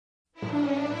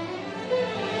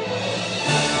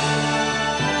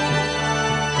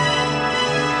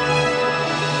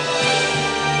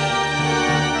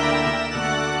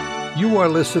are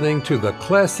listening to the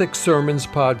Classic Sermons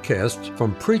podcast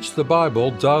from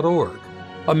PreachTheBible.org,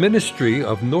 a ministry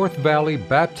of North Valley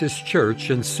Baptist Church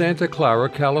in Santa Clara,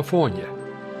 California.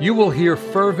 You will hear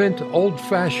fervent,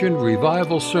 old-fashioned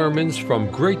revival sermons from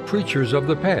great preachers of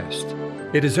the past.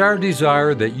 It is our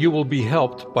desire that you will be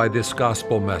helped by this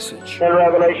gospel message. In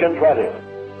Revelation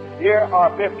 20, here are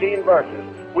 15 verses.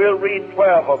 We'll read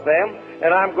 12 of them,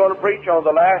 and I'm going to preach on the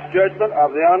last judgment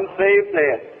of the unsaved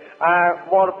dead. I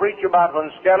want to preach about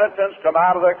when skeletons come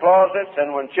out of their closets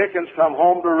and when chickens come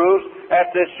home to roost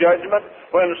at this judgment,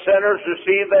 when sinners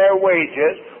receive their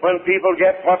wages, when people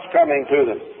get what's coming to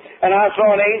them. And I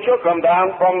saw an angel come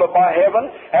down from heaven,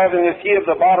 having the key of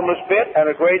the bottomless pit and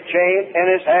a great chain in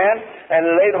his hand, and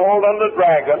he laid hold on the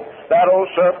dragon, that old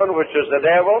serpent which is the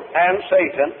devil and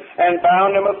Satan, and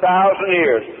bound him 1,000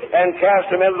 years, and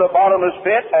cast him into the bottomless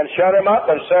pit, and shut him up,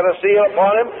 and set a seal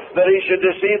upon him, that he should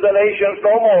deceive the nations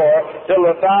no more, till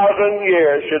the 1,000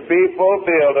 years should be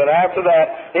fulfilled. And after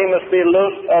that he must be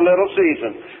loosed a little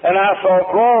season. And I saw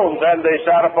thrones, and they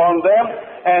sat upon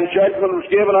them, and judgment was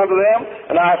given unto them.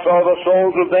 And I saw the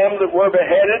souls of them that were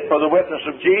beheaded for the witness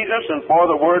of Jesus and for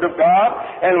the word of God,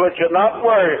 and which had not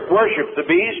worshipped the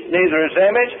beast, neither his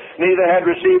image, neither had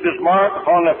received his mark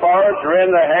upon their foreheads or in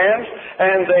their hands,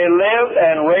 and they lived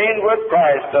and reigned with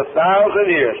Christ 1,000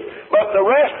 years. But the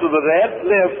rest of the dead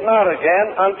lived not again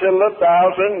until the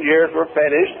 1,000 years were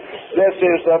finished. This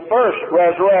is the first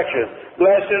resurrection.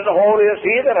 Blessed and holy is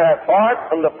he that hath part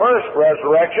from the first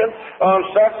resurrection. On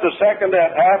such the second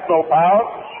death hath no power,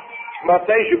 but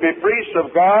they shall be priests of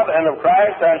God and of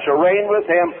Christ, and shall reign with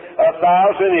him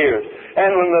 1,000 years.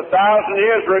 And when the 1,000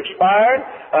 years are expired,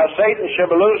 Satan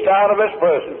shall be loosed out of his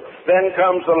prison. Then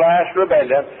comes the last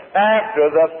rebellion, after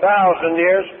the 1,000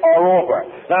 years are over.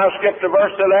 Now skip to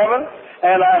verse 11.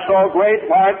 And I saw a great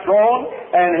white throne,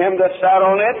 and him that sat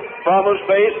on it, from whose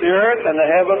face the earth and the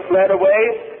heaven fled away,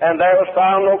 and there was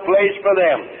found no place for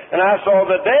them. And I saw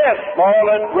the dead, small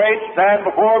and great, stand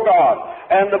before God,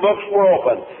 and the books were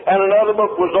opened. And another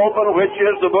book was opened, which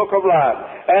is the book of life.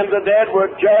 And the dead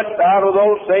were judged out of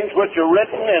those things which are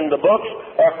written in the books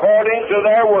according to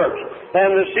their works.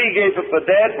 And the sea gave up the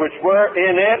dead which were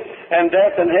in it, and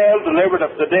death and hell delivered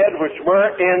up the dead which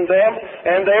were in them,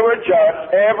 and they were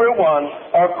judged, every one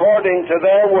according to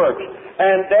their works.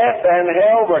 And death and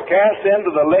hell were cast into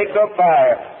the lake of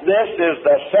fire. This is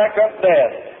the second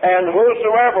death. And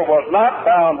whosoever was not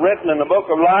found written in the book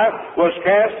of life was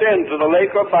cast into the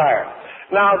lake of fire.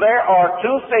 Now there are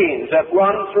two themes that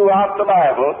run throughout the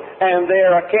Bible, and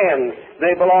they're akin.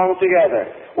 They belong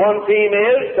together. One theme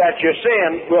is that your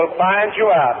sin will find you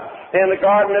out. In the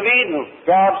Garden of Eden,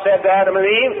 God said to Adam and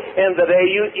Eve, in the day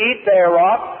you eat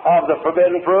thereof, of the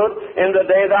forbidden fruit, in the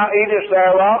day thou eatest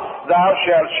thereof, thou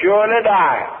shalt surely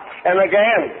die. And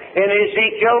again, in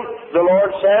Ezekiel, the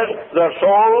Lord says, the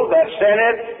soul that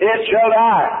sinneth, it shall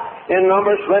die. In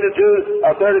Numbers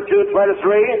 32:23,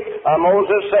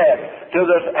 Moses said to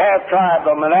the half-tribe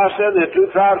of Manasseh, the two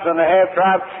tribes and the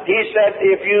half-tribe, he said,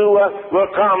 if you will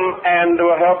come and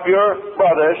will help your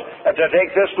brothers to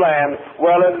take this land,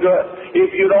 well and good.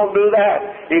 If you don't do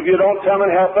that, if you don't come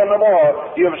and help them no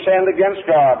more, you have sinned against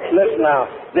God. Listen now.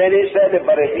 Then he said,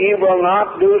 but if ye will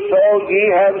not do so, ye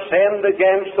have sinned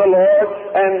against the Lord,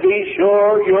 and be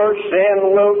sure your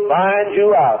sin will find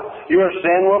you out. Your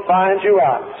sin will find you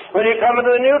out. When you come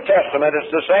into the New Testament,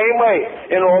 it's the same way.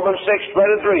 In Romans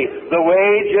 6:23, the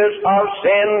wages of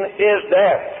sin is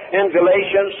death. In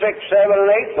Galatians 6:7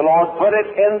 and 8, the Lord put it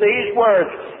in these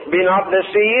words, be not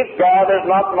deceived, God is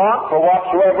not mocked, for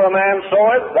whatsoever a man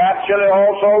soweth, that shall he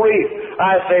also reap.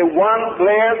 I say one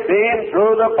clear theme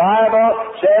through the Bible,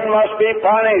 sin must be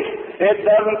punished. It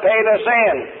doesn't pay to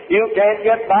sin. You can't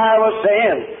get by with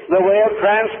sin. The way of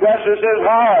transgressors is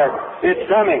hard. It's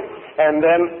coming. And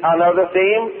then another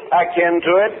theme akin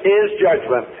to it is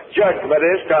judgment. Judgment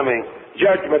is coming.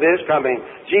 Judgment is coming.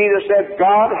 Jesus said,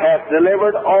 God hath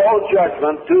delivered all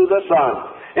judgment to the Son.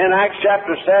 In Acts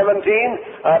chapter 17,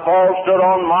 Paul stood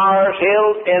on Mars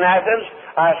Hill in Athens.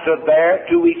 I stood there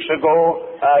 2 weeks ago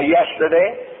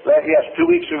yesterday. 2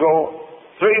 weeks ago.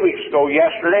 3 weeks ago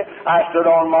yesterday, I stood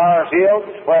on Mars Hill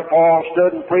where Paul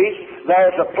stood and preached.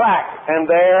 There's a plaque, and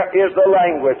there is the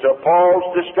language of Paul's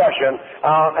discussion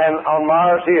on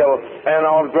Mars Hill, and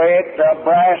on great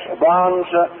bronze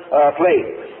plate.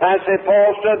 And St. Paul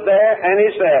stood there, and he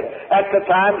said, at the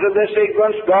times of this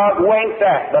sequence, God winked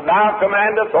at, but now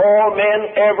commandeth all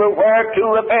men everywhere to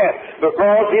repent,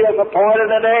 because he has appointed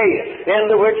a day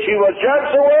in the which he will judge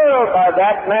the world by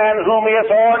that man whom he hath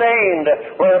ordained,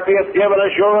 where he hath given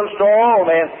assurance to all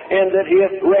men, in that he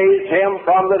hath raised him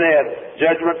from the dead.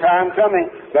 Judgment time coming,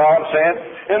 God said.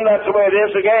 And that's the way it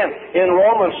is again. In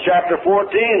Romans chapter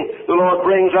 14, the Lord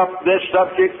brings up this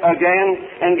subject again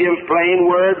and gives plain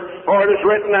word. For it is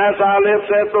written, as I live,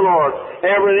 saith the Lord,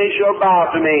 every knee shall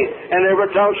bow to me, and every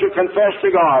tongue shall confess to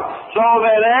God, so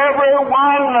that every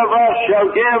one of us shall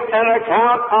give an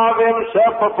account of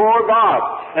himself before God.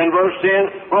 And verse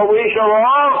 10, for we shall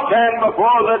all stand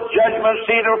before the judgment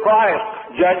seat of Christ.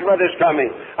 Judgment is coming.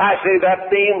 I say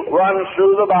that theme runs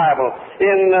through the Bible.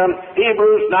 In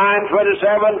Hebrews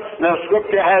 9:27, the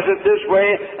Scripture has it this way,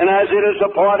 and as it is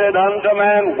appointed unto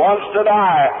man once to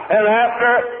die, and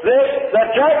after this the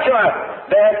judgment,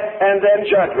 death, and then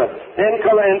judgment. In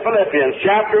Philippians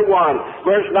chapter 1,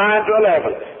 verse 9 to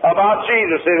 11, about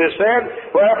Jesus it is said,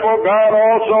 wherefore God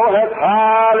also hath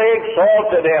highly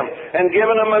exalted him, and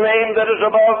given him a name that is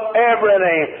above every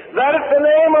name, that at the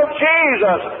name of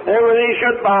Jesus every knee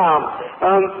should bow,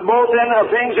 both in the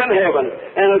things in heaven,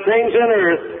 and the things in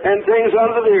earth, and things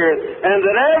under the earth, and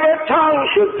that every tongue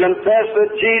should confess that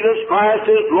Jesus Christ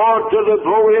is Lord, to the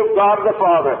glory of God the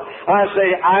Father. I say,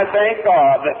 I thank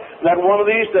God that one of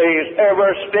these days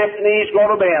every stiff knee's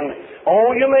going to bend.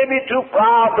 Oh, you may be too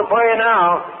proud to pray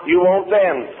now, you won't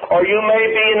bend. Or you may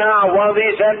be now one of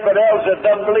these infidels that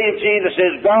doesn't believe Jesus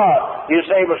is God. You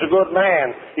say he was a good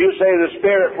man. You say the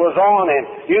Spirit was on him.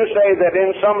 You say that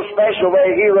in some special way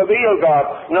he revealed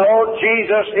God. No,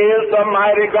 Jesus is the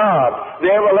mighty God, the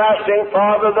everlasting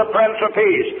Father, the Prince of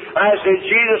Peace. I say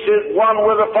Jesus is one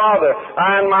with the Father.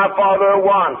 I and my Father are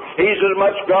one. He's as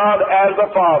much God as the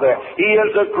Father. He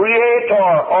is the Creator.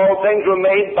 All things were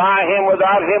made by him.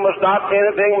 Without him was not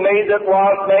anything made that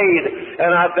was made.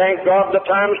 And I thank God the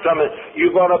time's coming.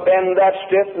 You're going to bend that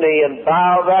stiff knee and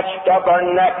bow that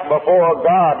stubborn neck before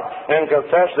God and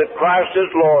confess that Christ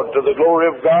is Lord, to the glory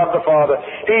of God the Father.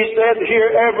 He said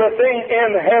here, everything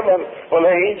in heaven, well,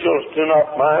 the angels do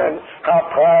not mind how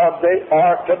proud they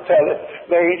are to tell it.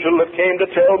 The angel that came to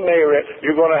tell Mary,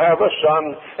 you're going to have a son,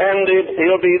 and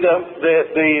he'll be the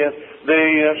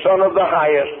Son of the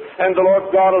Highest, and the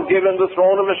Lord God will give him the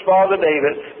throne of his father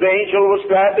David. The angel was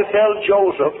glad to tell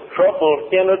Joseph,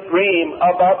 troubled in a dream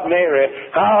about Mary,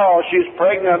 how she's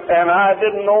pregnant, and I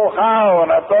didn't know how,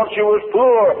 and I thought she was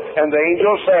poor. And the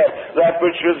angel said, that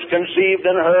which is conceived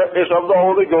in her is of the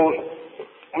Holy Ghost.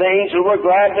 The angels were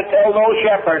glad to tell those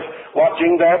shepherds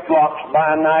watching their flocks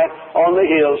by night on the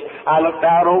hills. I looked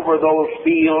out over those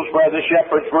fields where the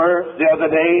shepherds were the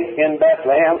other day in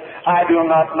Bethlehem. I do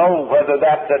not know whether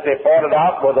that they pointed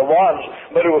out where there was,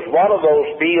 but it was one of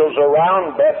those fields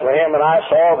around Bethlehem, and I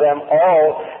saw them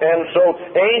all. And so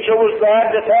the angel was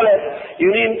glad to tell it.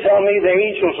 You needn't tell me the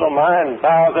angels of mine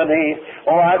bow the knee.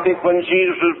 Oh, I think when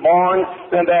Jesus was born,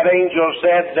 then that angel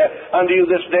said, unto you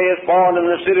this day is born in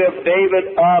the city of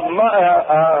David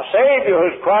a Savior,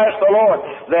 who is Christ the Lord.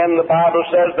 Then the Bible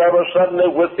says there was suddenly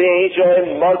with the angel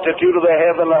a multitude of the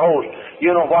heavenly host.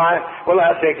 You know why? Well,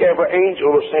 I think every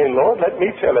angel was saying, Lord, let me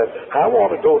tell it. I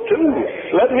want to go too.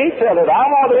 Let me tell it. I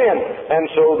want in. And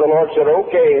so the Lord said,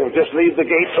 okay, just leave the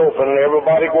gates open and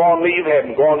everybody go on, leave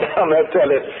heaven. Go on down there, tell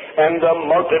it. And the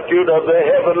multitude of the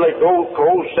heavenly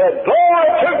host said, glory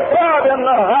to God in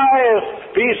the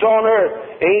highest, peace on earth.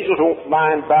 Angels won't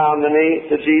mind bowing the knee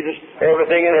to Jesus.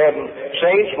 Everything in heaven.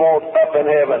 Saints won't up in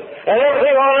heaven. And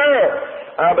everything on earth.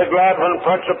 I'll be glad when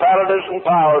principalities and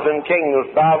powers and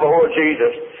kingdoms bow before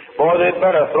Jesus. Boy, they'd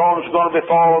better. Thrones are going to be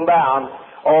falling down.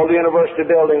 All the university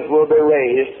buildings will be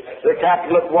raised. The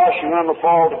Capitol at Washington will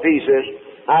fall to pieces.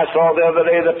 I saw the other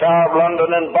day the Tower of London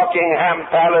and Buckingham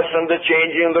Palace and the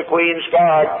changing of the Queen's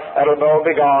Guard. That'll all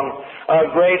be gone. A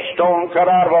great stone cut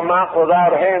out of a mountain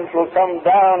without hands will come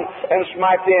down and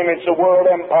smite the image, the world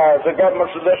empires, the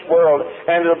governments of this world,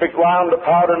 and it'll be ground to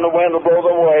powder and the wind will blow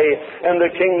them away. And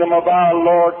the kingdom of our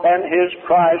Lord and His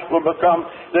Christ will become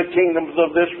the kingdoms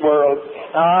of this world.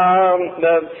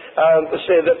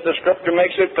 Say that the Scripture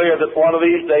makes it clear that one of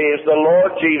these days the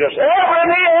Lord Jesus, every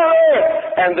knee on earth,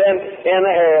 and then in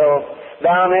hell,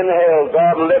 down in hell,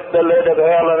 God will lift the lid of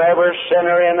hell, and every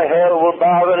sinner in hell will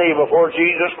bow the knee before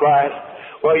Jesus Christ.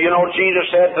 Well, you know, Jesus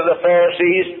said to the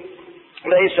Pharisees,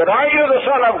 they said, are you the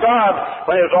Son of God?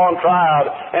 When he was on trial,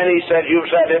 and he said, you've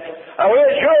said it. I will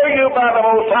assure you by the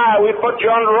Most High, we put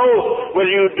you under oath.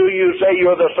 Do you say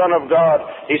you're the Son of God?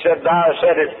 He said, thou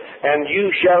said it. And you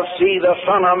shall see the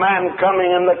Son of Man coming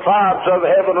in the clouds of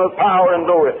heaven with power and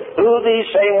glory. Who, these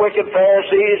same wicked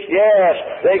Pharisees? Yes,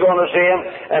 they're going to see him.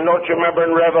 And don't you remember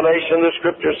in Revelation, the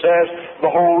Scripture says,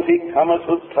 behold, he cometh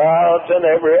with clouds, and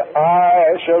every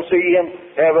eye shall see him.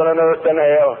 Heaven and earth and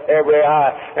hell, every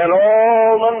eye. And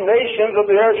all the nations of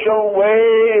the earth shall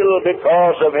wail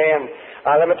because of him.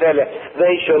 Now, let me tell you,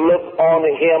 they shall look on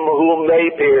him whom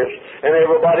they pierced, and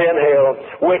everybody in hell.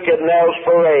 Wicked Nels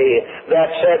Ferret, that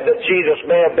said that Jesus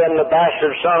may have been the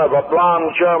bastard son of a blonde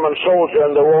German soldier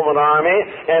in the Roman army,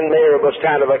 and Mary was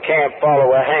kind of a camp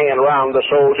follower hanging around the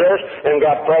soldiers and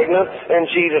got pregnant, and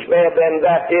Jesus may have been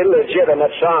that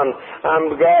illegitimate son.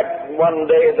 I'm glad one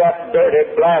day that dirty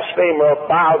blasphemer will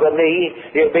bow the knee.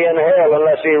 He'll be in hell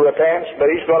unless he repents, but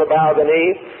he's going to bow the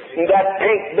knee. And that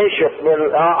pink bishop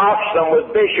with Oxfam with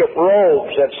bishop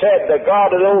robes that said the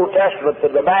God of the Old Testament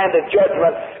that demanded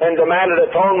judgment and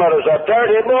demanded atonement is a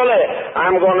dirty bully.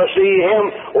 I'm going to see him.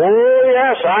 Oh,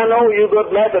 yes, I know you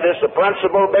good Methodists, the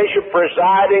principal bishop,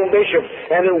 presiding bishop,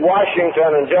 and in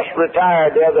Washington, and just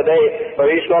retired the other day. But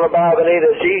he's going to bow the knee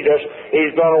to Jesus.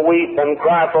 He's going to weep and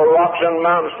cry for rocks and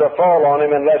mountains to fall on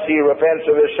him unless he repents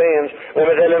of his sins.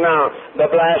 Let me tell you now, the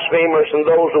blasphemers and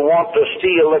those who want to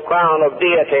steal the crown of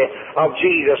deity of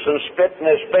Jesus and spit in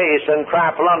his face and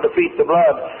trample undefeat the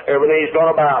blood, every knee's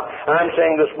going to bow. I'm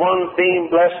saying this one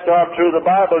theme, bless God, through the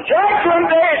Bible. Judgment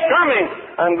day is coming.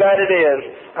 I'm glad it is.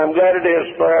 I'm glad it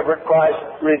is. Forever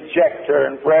Christ rejecter,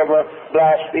 and forever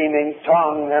blaspheming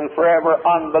tongue, and forever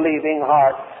unbelieving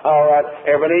heart. All right,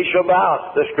 every knee shall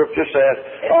bow, the Scripture says.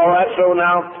 All right, so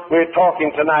now we're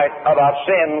talking tonight about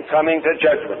sin coming to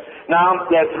judgment. Now,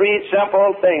 there are three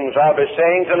simple things I'll be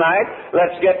saying tonight.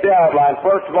 Let's get the outline.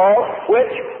 First of all,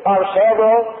 which of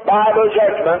several Bible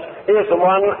judgments is the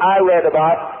one I read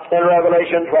about in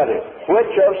Revelation 20?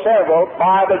 Which of several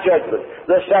Bible judgments?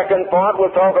 The second point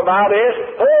we'll talk about is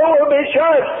who will be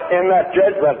judged in that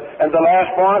judgment? And the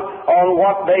last point, on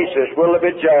what basis will it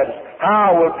be judged?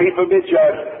 How will people be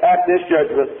judged at this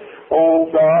judgment? Oh,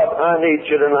 God, I need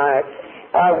you tonight.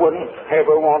 I wouldn't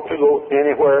ever want to go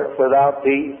anywhere without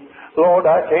Thee. Lord,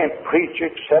 I can't preach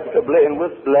acceptably and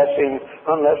with blessing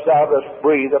unless Thou dost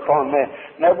breathe upon me.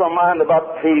 Never mind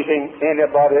about pleasing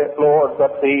anybody, Lord,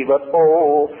 but Thee. But,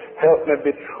 oh, help me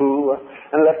be true,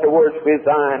 and let the words be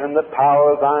Thine, and the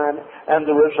power Thine, and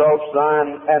the results Thine,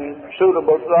 and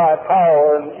suitable to Thy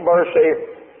power and mercy,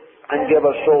 and give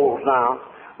us souls now.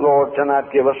 Lord, tonight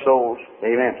give us souls.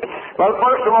 Amen. Well,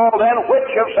 first of all, then, which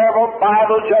of several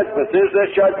Bible judgments is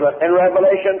this judgment in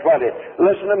Revelation 20?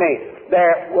 Listen to me.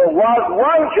 There was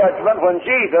one judgment when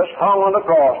Jesus hung on the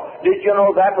cross. Did you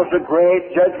know that was the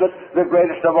great judgment, the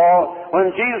greatest of all? When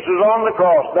Jesus was on the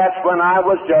cross, that's when I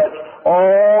was judged.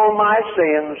 All my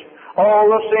sins, all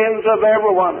the sins of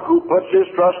everyone who puts his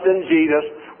trust in Jesus,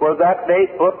 were that day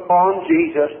put on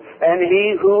Jesus. And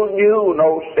He who knew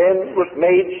no sin was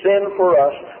made sin for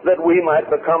us, that we might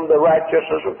become the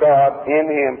righteousness of God in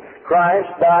Him. Christ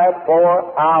died for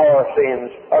our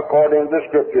sins, according to the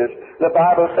Scriptures. The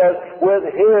Bible says, with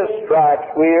His stripes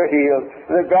we are healed.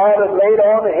 The God has laid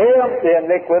on Him the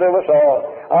iniquity of us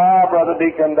all. Ah, Brother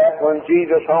Deacon, that when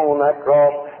Jesus hung on that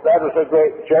cross, that was a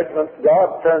great judgment.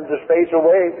 God turned His face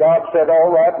away. God said, all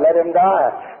right, let Him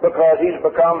die, because He's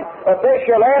become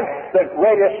officially the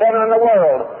greatest sinner in the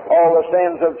world. All the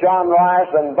sins of John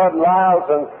Rice and Bud Lyles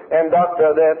and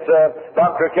Dr.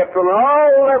 Kittrell, and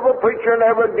all, every preacher and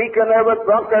every deacon, every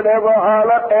drunkard, every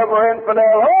harlot, every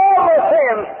infidel, all the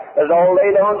sins is all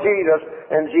laid on Jesus,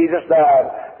 and Jesus died.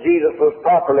 Jesus was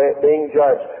properly being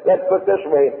judged. Let's put it this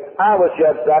way. I was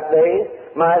judged that day.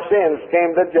 My sins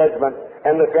came to judgment,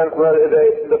 and the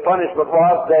punishment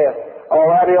was death. All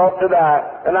right, He ought to die.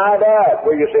 And I died.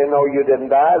 Well, you say, no, you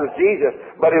didn't die. It was Jesus.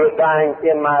 But He was dying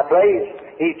in my place.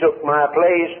 He took my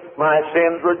place. My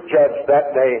sins were judged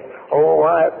that day. Oh,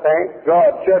 I thank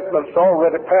God. Judgment's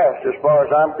already passed as far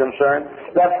as I'm concerned.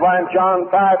 That's why in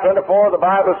John 5:24 the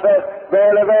Bible says,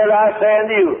 verily, verily, I say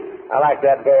unto you. I like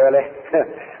that, verily.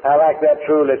 I like that,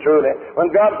 truly, truly. When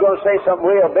God's going to say something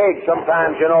real big,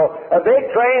 sometimes, you know, a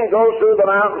big train goes through the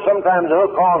mountain, sometimes a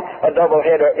hook on a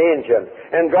double-header engine.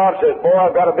 And God says, boy,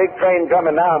 I've got a big train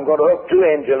coming now. I'm going to hook 2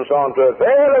 engines onto it.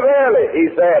 Verily, verily, He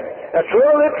said.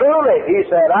 Truly, truly, He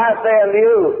said, I say unto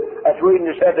you. That's the reason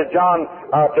He said to John,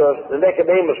 to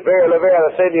Nicodemus, verily,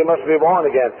 verily, I say to you, must be born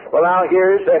again. Well, now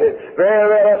here He said it.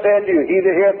 Verily, verily, I say unto you, he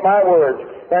that heareth my words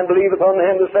and believeth on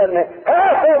Him that sent me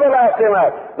hath everlasting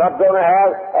life. Not going to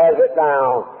have, has it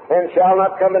now. and shall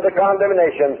not come into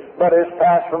condemnation, but is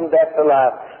passed from death to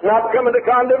life. Not come into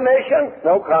condemnation?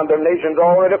 No, condemnation's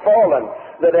already fallen.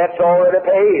 The debt's already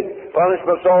paid.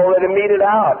 Punishment's already meted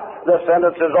out. The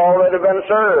sentence has already been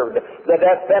served. The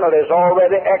death penalty is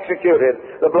already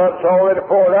executed. The blood's already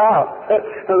poured out.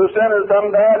 The sinner's done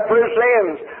died for his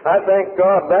sins. I thank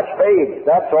God that's paid.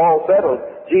 That's all settled.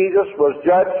 Jesus was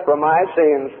judged for my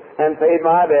sins and paid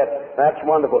my debt. That's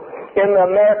wonderful. In the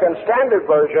American Standard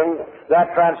Version,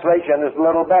 that translation is a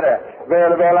little better.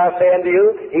 Verily, verily, I say unto you,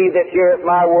 he that heareth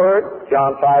my word,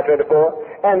 John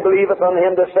 5:24, and believeth on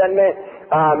him that sent me,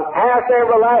 hath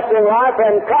everlasting life,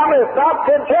 and cometh not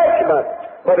to judgment,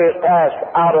 but is passed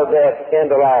out of death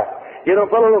into life. You know,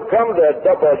 fellow will come to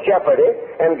double jeopardy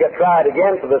and get tried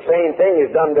again for the same thing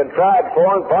he's been tried for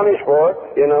and punished for,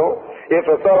 you know. If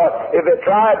a fellow, if it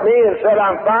tried me and said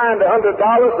I'm fined $100,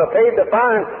 I paid the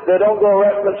fine, they don't go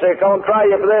arrest me and say, come on, try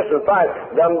you for this and fine.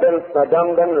 Done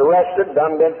been arrested,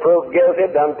 done been proved guilty,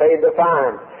 done paid the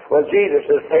fine. Well, Jesus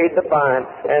has paid the fine,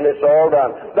 and it's all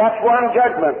done. That's one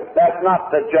judgment. That's not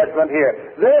the judgment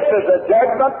here. This is a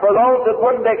judgment for those that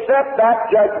wouldn't accept that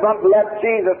judgment, let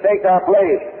Jesus take our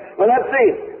place. Well, let's see.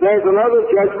 There's another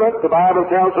judgment the Bible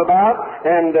tells about,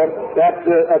 and that's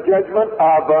a judgment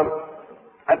of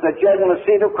at the judgment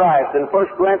seat of Christ in 1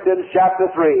 Corinthians chapter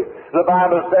 3. The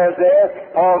Bible says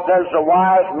there, Paul says, the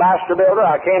wise master builder,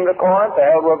 I came to Corinth,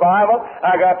 I held revival,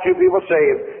 I got 2 people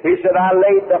saved. He said, I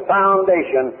laid the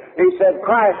foundation. He said,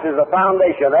 Christ is the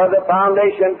foundation. Other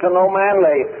foundation can no man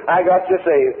lay. I got you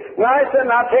saved. Now I said,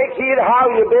 now take heed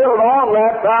how you build on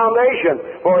that foundation.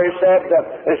 For he said,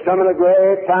 there's coming a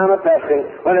great time of testing,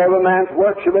 when every man's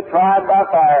work shall be tried by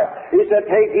fire. He said,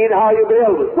 take heed how you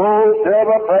build. Gold,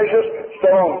 silver, precious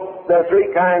stone. There are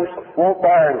 3 kinds won't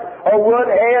burn. Wood,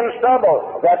 hay, and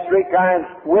stubble. That's 3 kinds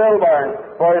will burn.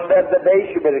 For he said the day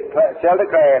shall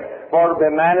declare, for to be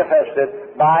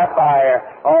manifested by fire.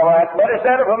 All right. But he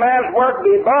said if a man's work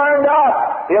be burned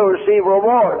up, he'll receive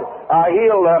reward.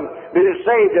 He'll be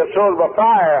saved if sort of a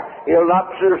fire. He'll not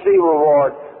receive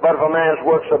reward. But if a man's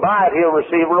works abide, he'll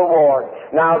receive reward.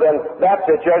 Now then, that's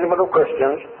the judgment of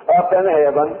Christians up in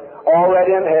heaven,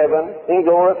 already in heaven, in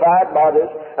glorified bodies.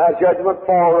 Judgment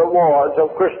for rewards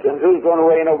of Christians. Who's going to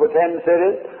reign over 10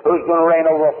 cities? Who's going to reign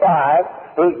over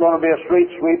 5? Who's going to be a street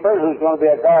sweeper? Who's going to be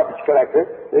a garbage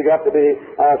collector? They got to be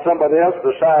somebody else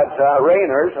besides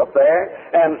reigners up there,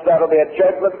 and that'll be a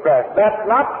judgment of Christ. That's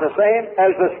not the same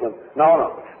as this one.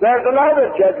 No. There's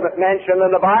another judgment mentioned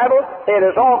in the Bible. It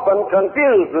is often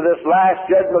confused with this last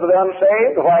judgment of the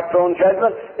unsaved, the white throne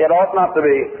judgment. It ought not to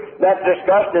be. That's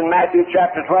discussed in Matthew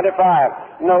chapter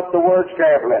 25. Note the words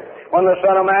carefully. When the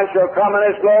Son of Man shall come in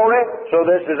his glory, so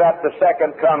this is at the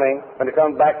second coming, when he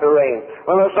comes back to reign.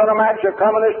 When the Son of Man shall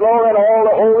come in his glory, and all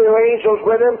the holy angels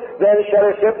with him, then shall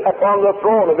he sit upon the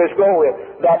throne of his glory.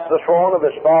 That's the throne of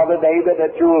his father David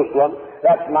at Jerusalem.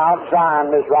 That's Mount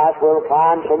Zion, Ms. Rice. We'll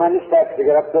climb so many steps to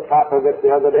get up to the top of it the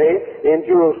other day in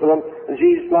Jerusalem. And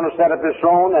Jesus is going to set up his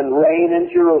throne and reign in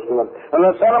Jerusalem. And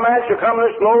the Son of Man shall come in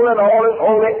his glory, and all his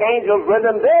holy angels with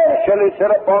him. Then shall he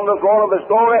sit upon the throne of his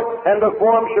glory, and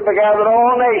before him shall be gathered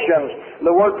all nations.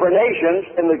 The word for nations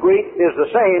in the Greek is the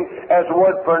same as the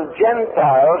word for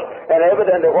Gentiles, and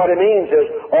evidently what it means is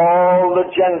all the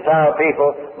Gentile people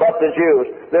but the Jews.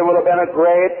 There will have been a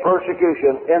great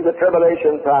persecution in the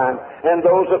tribulation time, and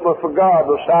those that were for God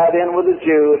will side in with the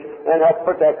Jews and help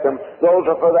protect them. Those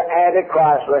are for the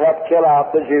Antichrist that help kill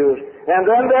out the Jews. And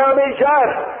then they'll be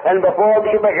judged, and before them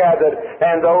shall be gathered.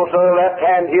 And those on the left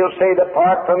hand, he'll say,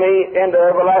 depart from me into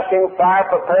everlasting fire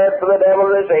prepared for the devil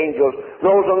and his angels.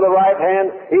 Those on the right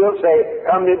hand, he'll say,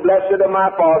 come ye blessed of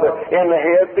my Father, in the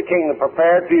head of the kingdom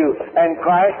prepared for you. And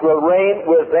Christ will reign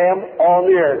with them on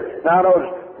the earth. Now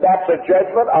notice, that's a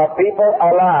judgment of people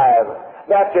alive.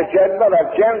 That's a judgment of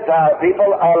Gentile people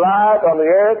alive on the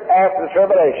earth after the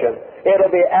tribulation.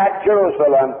 It'll be at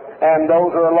Jerusalem, and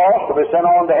those who are lost will be sent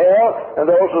on to hell, and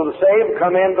those who are saved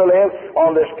come in to live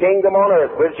on this kingdom on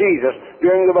earth with Jesus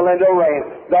during the millennial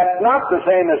reign. That's not the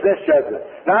same as this judgment.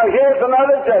 Now here's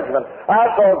another judgment. I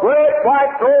saw a great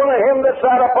white throne, and him that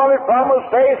sat upon it from whose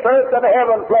face earth and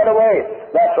heaven fled away.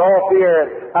 That's off the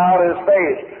earth, out of his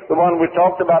face. The one we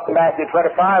talked about in Matthew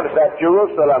 25 is at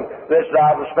Jerusalem. This is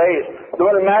out of space. The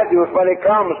one in Matthew is when he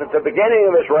comes at the beginning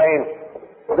of his reign.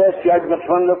 This judgment's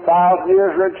when the 1,000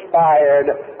 years are expired,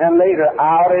 and later,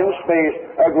 out in space,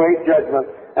 a great judgment.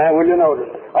 And will you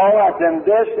notice? All right, then,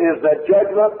 this is the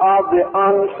judgment of the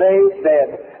unsaved dead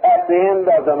at the end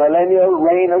of the millennial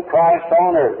reign of Christ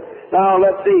on earth. Now,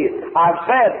 let's see. I've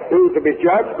said who to be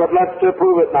judged, but let's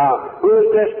prove it now. Who is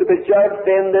this to be judged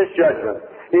in this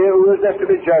judgment? Who is this to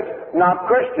be judged? Not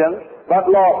Christians, but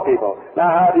lost people.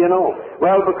 Now, how do you know?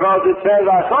 Well, because it says,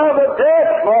 I saw the dead,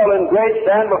 small and great,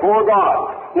 stand before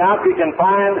God. Now, if you can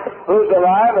find who's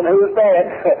alive and who's dead,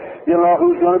 you'll know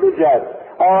who's going to be judged.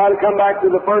 All right, come back to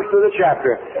the first of the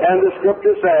chapter. And the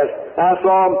Scripture says, I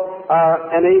saw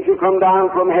an angel come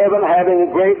down from heaven, having a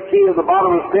great key of the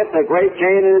bottomless pit and a great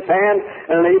chain in his hand,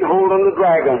 and laid hold on the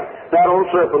dragon, that old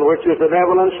serpent, which is the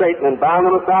devil and Satan, and bound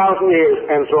him 1,000 years,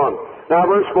 and so on. Now,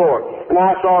 verse 4. And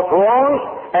I saw thrones,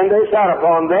 and they sat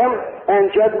upon them, and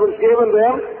judgment was given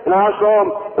them. And I saw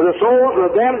the souls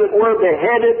of them that were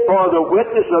beheaded for the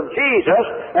witness of Jesus,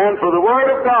 and for the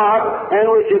word of God, and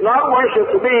which did not worship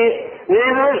the beast,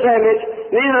 neither his image,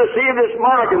 neither received his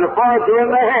mark in the forehead or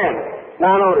in the hand.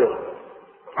 Now notice,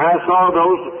 I saw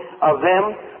those of them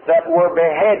that were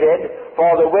beheaded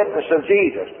for the witness of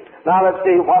Jesus. Now let's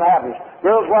see what happens.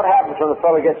 Girls, what happens when a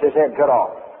fellow gets his head cut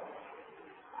off?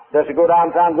 Does he go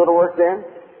downtown and go to work then?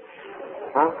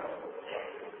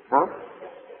 Huh?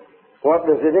 What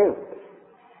does he do?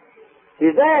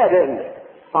 He's dead, isn't he?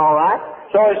 All right.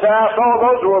 So he said, I saw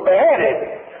those who were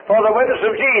beheaded for the witness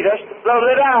of Jesus, though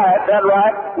they died. Is that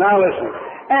right? Now listen.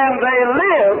 And they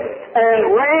lived and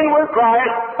reigned with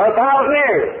Christ 1,000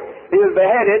 years. He was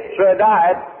beheaded, so he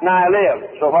died, now he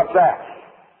lived. So what's that?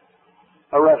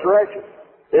 A resurrection,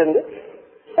 isn't it?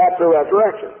 That's a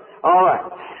resurrection. All right.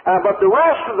 But the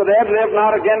rest of the dead live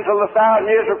not again till the 1,000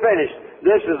 years are finished.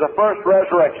 This is the first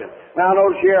resurrection. Now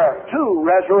notice here are two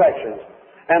resurrections.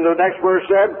 And the next verse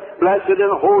said, Blessed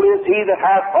and holy is he that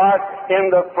hath part in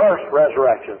the first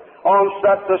resurrection. On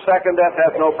such the second death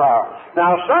hath no power.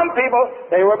 Now some people,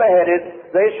 they were beheaded,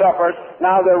 they suffered,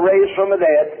 now they're raised from the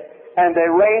dead, and they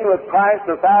reign with Christ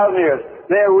 1,000 years.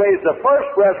 They're raised. The first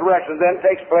resurrection then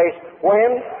takes place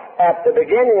when? At the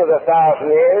beginning of the 1,000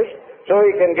 years, so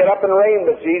he can get up and reign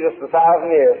with Jesus 1,000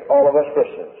 years, all of us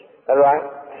Christians. Is that right?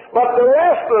 But the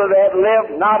rest of the dead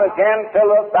live not again till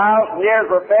the 1,000 years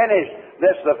were finished.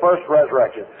 This is the first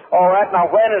resurrection. All right, now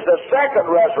when is the second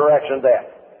resurrection then?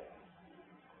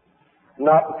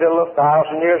 Not until the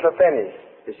 1,000 years are finished.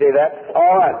 You see that?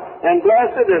 All right. And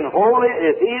blessed and holy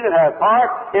is he that hath part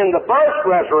in the first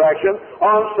resurrection.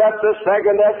 On such the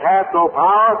second death hath no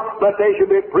power, but they shall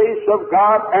be priests of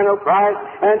God and of Christ,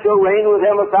 and shall reign with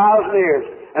him 1,000 years.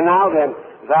 And now then,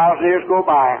 1,000 years go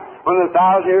by. When the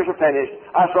 1,000 years are finished,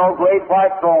 I saw a great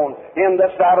white throne, him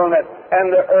that sat on it, and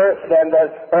the earth, and the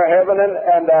heaven,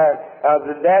 and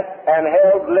the death, and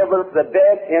hell delivered the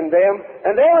dead in them,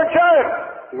 and they were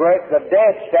judged. The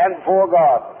dead stand before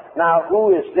God. Now,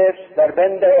 who is this that have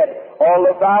been dead all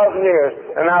the 1,000 years,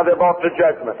 and now they're brought to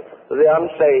judgment? The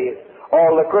unsaved.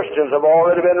 All the Christians have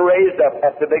already been raised up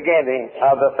at the beginning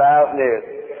of the 1,000 years.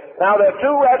 Now, there are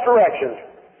two resurrections.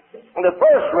 The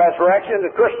first resurrection,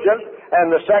 the Christians,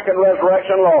 and the second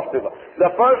resurrection, lost people.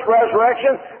 The first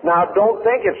resurrection, now don't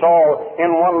think it's all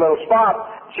in one little spot.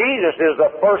 Jesus is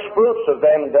the first fruits of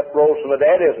them that rose from the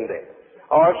dead, isn't he?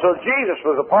 All right, so Jesus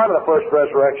was a part of the first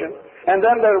resurrection. And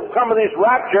then there come of this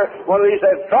rapture, one of these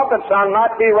trumpet sound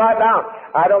might be right down.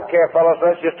 I don't care, fellows,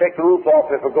 let's just take the roof off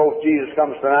if a ghost Jesus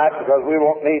comes tonight, because we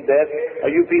won't need that.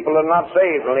 You people are not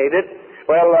saved will need it.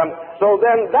 Well, so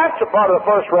then that's a part of the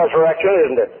first resurrection,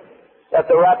 isn't it? At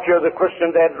the rapture, the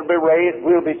Christian dead will be raised,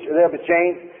 they'll be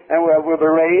changed, and we'll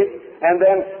be raised. And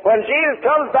then when Jesus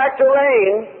comes back to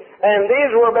reign, and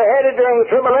these were beheaded during the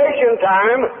tribulation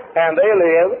time, and they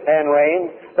live and reign,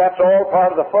 that's all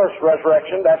part of the first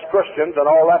resurrection. That's Christians, and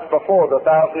all that's before the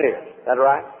 1,000 years. Is that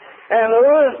right? And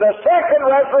who is the second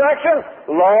resurrection?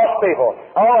 Lost people.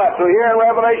 All right, so here in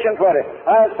Revelation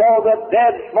 20, I saw the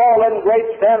dead, small and great,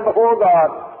 stand before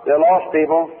God. They're lost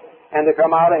people, and they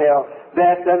come out of hell.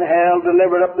 Death and hell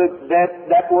delivered up the dead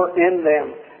that were in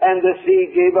them, and the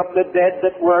sea gave up the dead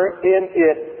that were in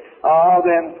it.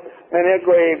 Then many a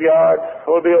graveyard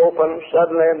will be opened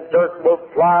suddenly, and dirt will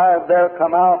fly, and there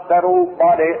come out that old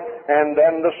body, and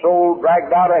then the soul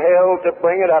dragged out of hell to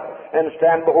bring it up and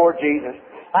stand before Jesus.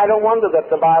 I don't wonder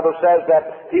that the Bible says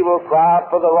that he will cry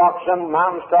out for the rocks and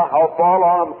mountains to fall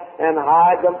on them and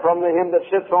hide them from him that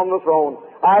sits on the throne.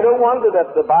 I don't wonder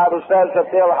that the Bible says that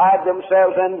they'll hide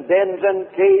themselves in dens and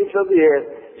caves of the earth.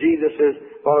 Jesus is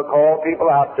going to call people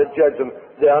out to judge them,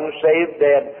 the unsaved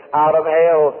dead, out of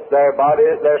hell, their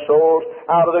bodies, their souls,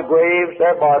 out of the graves,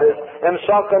 their bodies, and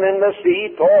sunken in the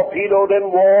sea, torpedoed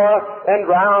in war, and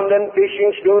drowned in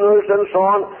fishing schooners and so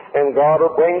on. And God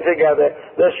will bring together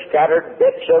the scattered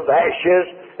bits of ashes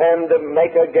and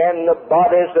make again the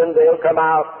bodies, and they'll come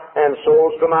out, and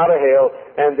souls come out of hell,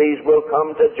 and these will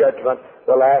come to judgment,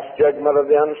 the last judgment of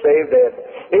the unsaved dead.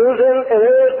 Who's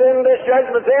in this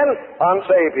judgment then?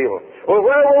 Unsaved people. Well,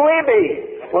 where will we be?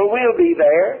 Well, we'll be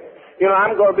there You know,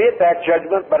 I'm going to be at that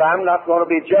judgment, but I'm not going to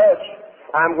be judged.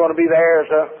 I'm going to be there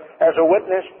as a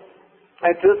witness.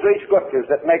 And 2 or 3 scriptures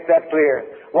that make that clear.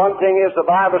 One thing is the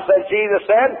Bible says, Jesus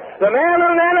said, the man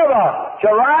of Nineveh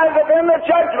shall rise up in the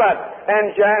judgment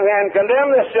and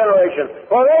condemn this generation.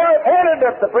 For they repented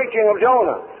at the preaching of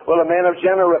Jonah. Well, the men of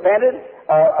Jonah repented,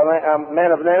 men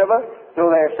of Nineveh, so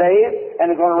they're saved,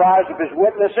 and they're going to rise up as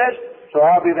witnesses, so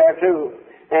I'll be there too.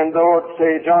 And the Lord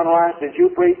say, John Rice, did you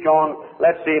preach on,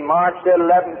 let's see, March the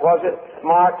 11th, was it?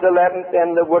 March 11th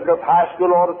in the Woodruff High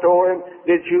School auditorium,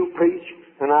 did you preach?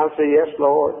 And I'll say, yes,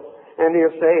 Lord. And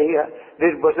he'll say,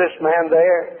 was this man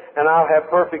there? And I'll have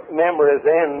perfect memory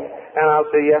then. And I'll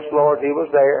say, yes, Lord, he was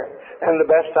there. And the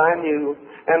best I knew,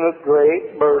 and with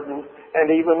great burden,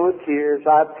 and even with tears,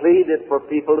 I pleaded for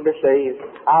people to be saved.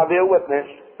 I'll be a witness.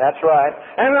 That's right.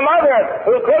 And the mother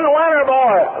who couldn't win her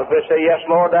boy, they say, yes,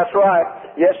 Lord, that's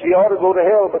right. Yes, he ought to go to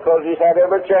hell because he's had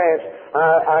every chance.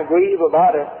 I grieve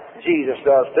about it. Jesus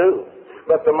does too.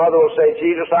 But the mother will say,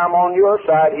 Jesus, I'm on your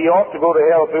side. He ought to go to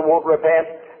hell if he won't repent.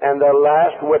 And the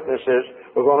last witnesses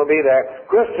are going to be there.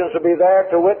 Christians will be there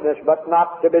to witness, but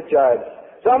not to be judged.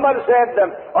 Somebody said,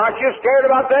 aren't you scared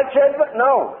about that judgment?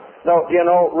 No. No, you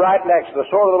know, right next to the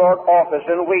Sword of the Lord office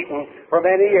in Wheaton for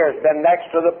many years, been next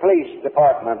to the police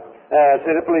department.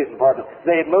 City police department.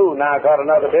 They've moved now, got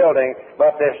another building,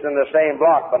 but it's in the same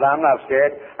block. But I'm not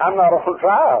scared. I'm not on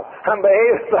trial. I'm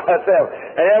behaving myself.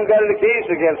 They haven't got any case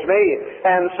against me.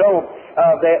 And so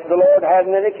the Lord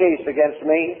hasn't any case against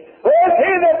me. Who is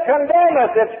he that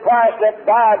condemneth? It's Christ that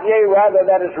died, yea, rather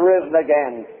that is risen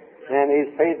again. And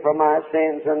he's paid for my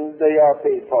sins, and they are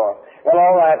paid for. Well,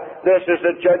 all right. This is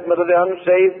the judgment of the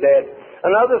unsaved dead.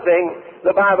 Another thing,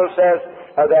 the Bible says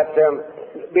that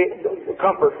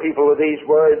comfort people with these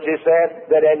words. He said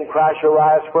that in Christ shall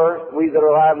rise first. We that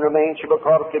are alive and remain shall be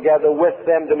caught up together with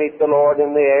them to meet the Lord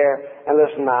in the air. And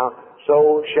listen now,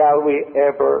 so shall we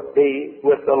ever be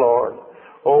with the Lord.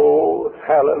 Oh,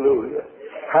 hallelujah.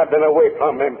 I've been away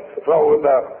from him long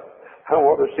enough. I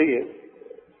want to see him.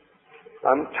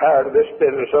 I'm tired of this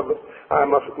business of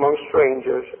I'm among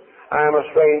strangers. I'm a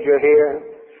stranger here.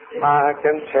 I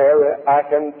can tear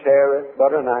it,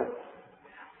 but a night.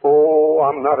 Oh,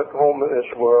 I'm not at home in this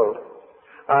world.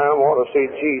 I want to see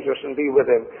Jesus and be with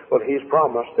him. Well, he's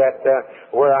promised that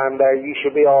where I'm there, you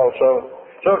should be also.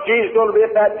 So if Jesus is going to be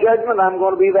at that judgment, I'm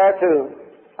going to be there too.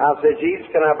 I'll say, Jesus,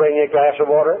 can I bring you a glass of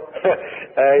water?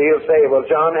 He'll say, well,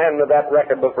 John, hand me that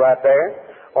record book right there,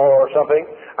 or something.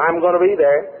 I'm going to be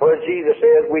there, where Jesus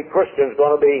says we Christians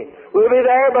going to be. We'll be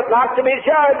there, but not to be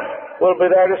judged. We'll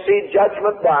be there to see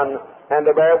judgment done and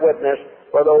to bear witness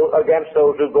for those against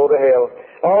those who go to hell.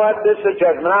 All right, this is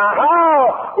judgment. Now,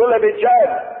 how will they be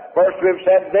judged? First, we've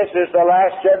said this is the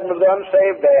last judgment of the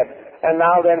unsaved dead. And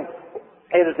now then,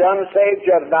 it is the unsaved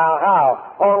judged. Now, how?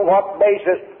 On what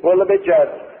basis will they be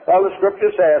judged? Well, the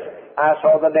Scripture says, I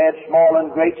saw the dead, small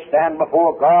and great, stand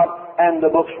before God, and the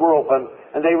books were opened.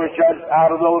 And they were judged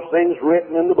out of those things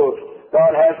written in the books.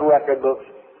 God has record books.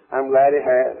 I'm glad he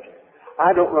has.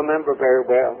 I don't remember very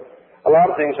well. A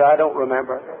lot of things I don't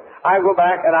remember. I go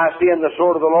back and I see in the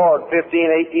Sword of the Lord 15,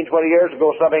 18, 20 years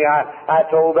ago something I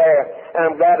told there.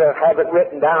 And I'm glad to have it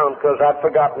written down because I've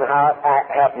forgotten how it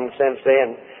happened since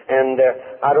then. And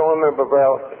I don't remember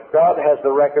well. God has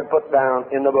the record put down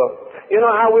in the book. You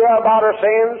know how we are about our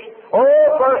sins? Oh,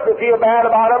 first we feel bad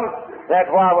about them. That's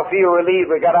why we feel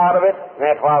relieved we got out of it. And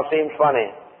that's why it seems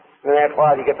funny. And that's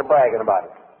why you get to bragging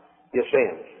about it. Your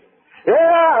sins. Yeah,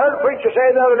 I heard a preacher say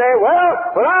the other day, well,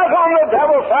 when I was on the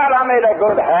devil's side, I made a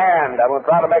good hand. I'm going to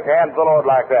try to make a hand for the Lord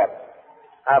like that.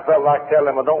 I felt like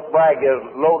telling him, well, don't brag. You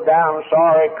low down,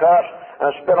 sorry, cuss, and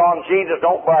spit on Jesus.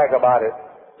 Don't brag about it.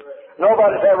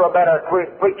 Nobody's ever a better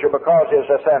preacher because he's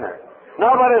a sinner. No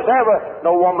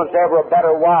woman's ever a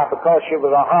better wife because she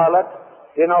was a harlot.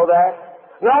 You know that?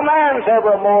 No man's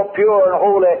ever more pure and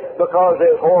holy because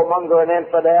he's whoremonger and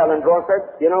infidel and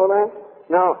drunkard. You know that?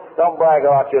 No, don't brag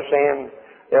about your sin.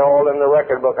 They're all in the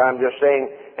record book, I'm just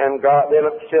saying. And God, they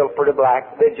look still pretty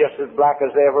black. They're just as black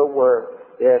as they ever were.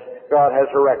 Yes, God has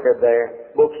a record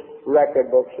there. Books, record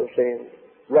books of sin.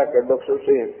 Record books of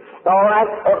sin. All right,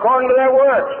 according to their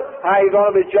works. How are you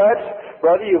going to be judged?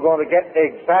 Brother, you're going to get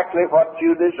exactly what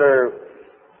you deserve.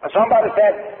 Somebody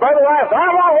said, Brother Rice, I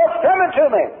want what's coming to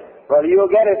me. Brother,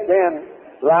 you'll get it then.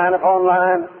 Line upon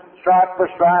line. Stripe for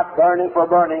stripe, burning for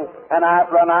burning, an eye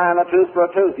for an eye and a tooth for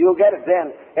a tooth. You'll get it then.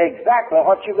 Exactly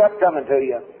what you got coming to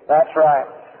you. That's right.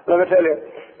 Let me tell you,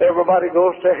 everybody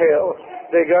goes to hell.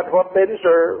 They got what they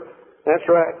deserve. That's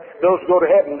right. Those who go to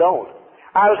heaven don't.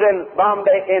 I was in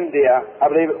Bombay, India, I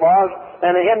believe it was,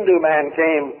 and a Hindu man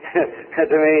came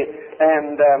to me,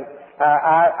 and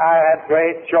I had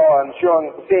great joy in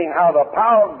seeing how the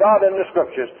power of God in the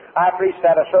Scriptures. I preached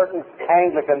at a certain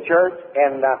Anglican church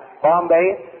in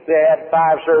Bombay. They had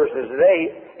 5 services a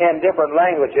day in different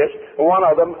languages. One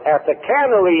of them, at the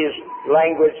Canaries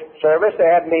language service, they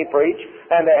had me preach,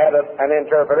 and they had an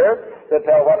interpreter to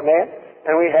tell what it meant.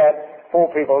 And we had 4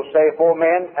 people saved, 4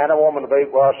 men and a woman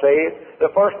were saved. The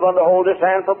first one to hold his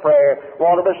hand for prayer,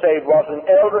 one to be saved, was an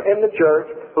elder in the church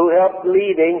who helped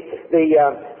leading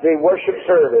the worship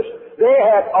service. They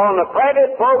had, on the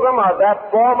credit program of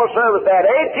that formal service, they had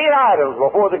 18 items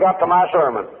before they got to my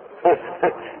sermon.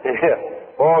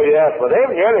 Oh, yes, but they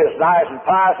were nearly as nice and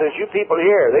pious as you people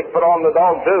here. They could put on the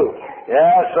dog, too.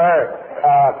 Yes, sir.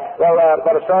 But I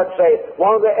started to say,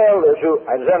 one of the elders who,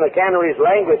 I was in the Canaries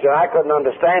language and I couldn't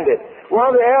understand it,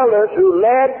 one of the elders who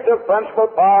led the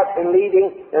principal part in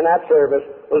leading in that service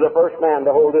was the first man to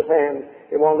hold his hand.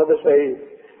 He wanted to be saved.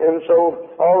 And so,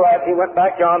 all right, he went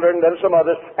back yonder, and then some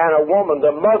others, and a woman, the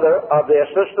mother of the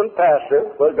assistant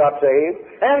pastor, got saved,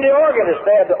 and the organist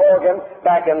had the organ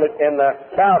back in the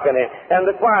balcony, and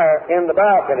the choir in the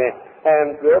balcony,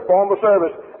 and their formal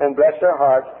service, and bless their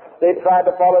hearts, they tried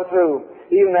to follow through.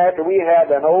 Even after we had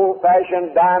an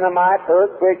old-fashioned dynamite,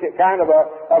 earthquake, kind of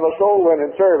a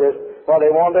soul-winning service, well,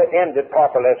 they wanted to end it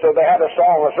properly. So they had a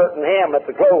song, a certain hymn at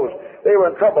the close. They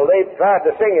were in trouble. They tried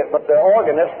to sing it, but the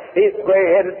organist, he's a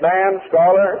gray-headed man,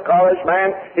 scholar, college man,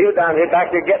 he was down here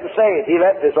back there getting saved. He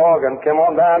left his organ, come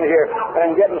on down here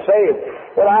and getting saved.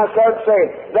 Well, I started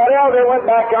saying, that elder went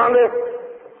back yonder,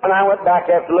 and I went back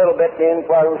after a little bit to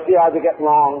inquire to see how they're getting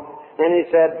along. And he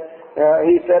said,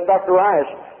 Dr. Rice,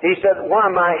 he said, why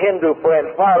my Hindu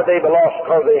friends, why would they be lost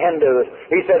because they're Hindus?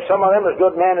 He said, some of them as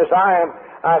good men as I am.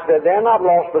 I said, they're not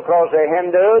lost because they're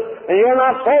Hindus, and you're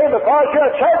not saved because you're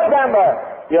a church member.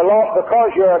 You're lost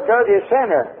because you're a dirty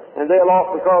sinner, and they're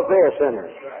lost because they're sinners.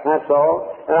 That's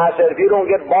all. And I said, if you don't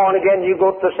get born again, you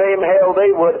go to the same hell they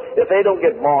would if they don't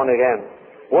get born again.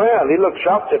 Well, he looked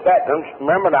shocked at that.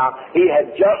 Remember now, he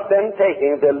had just been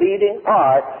taking the leading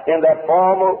part in that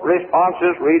formal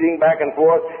responses, reading back and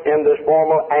forth in this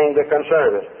formal Anglican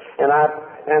service.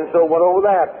 And so went over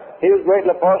that. He was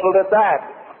greatly puzzled at that.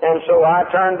 And so I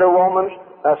turned to Romans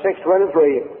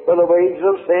 6:23. For the wages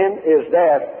of sin is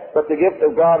death, but the gift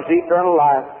of God is eternal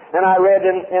life. And I read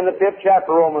in the 5th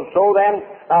chapter of Romans, so then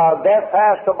death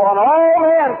passed upon all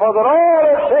men, for that all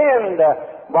have sinned.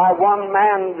 By one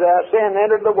man's sin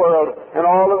entered the world, and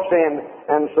all have sinned.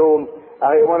 And so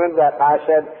I went into that. I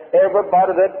said,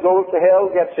 everybody that goes to hell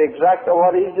gets exactly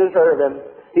what he's deserving.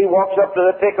 He walks up to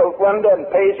the ticket window and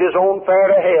pays his own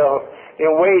fare to hell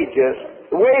in wages.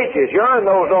 Wages, you earn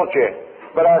those, don't you?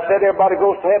 But I said everybody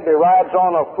goes to heaven, he rides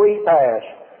on a free pass.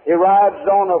 He rides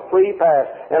on a free pass.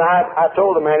 And I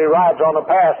told the man he rides on a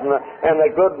pass, and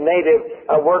the good native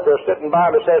worker sitting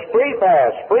by me says, free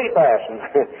pass, free pass.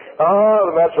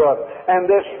 Oh, that's right.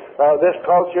 And this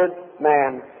cultured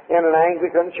man in an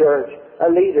Anglican church,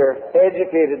 a leader,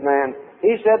 educated man,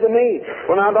 he said to me,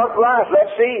 well now, Dr. Rice,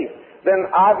 let's see. Then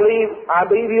I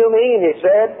believe you mean, he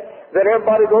said, that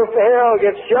everybody goes to hell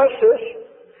gets justice,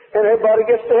 and everybody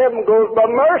gets to heaven goes by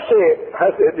mercy. I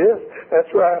said, yes,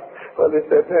 that's right. Well, he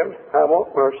said, then I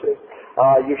want mercy.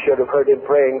 You should have heard him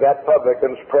praying that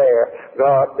publican's prayer.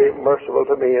 God, be merciful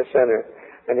to me, a sinner.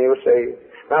 And he was saved.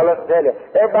 Now, let me tell you,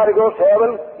 everybody goes to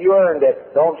heaven, you earned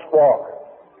it. Don't squawk.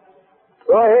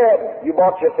 Go ahead. You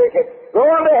bought your ticket. Go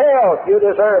on to hell. You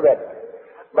deserve it.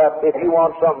 But if you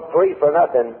want something free for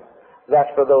nothing,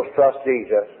 that's for those trust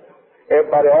Jesus.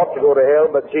 Everybody ought to go to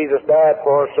hell, but Jesus died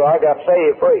for us, so I got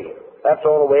saved free. That's the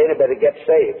only way anybody gets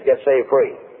saved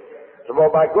free. So,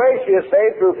 well, by grace you are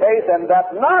saved through faith, and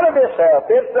that not of yourself.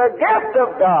 It's the gift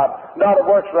of God, not of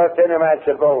works, lest any man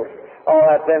should boast. All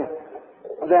right, then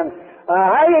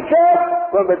how you judge?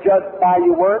 Will be judged by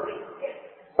your works.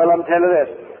 Well, I'm telling you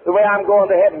this. The way I'm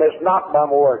going to heaven is not by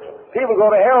my works. People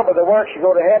go to hell by the works. You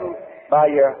go to heaven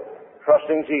by your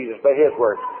trusting Jesus, by His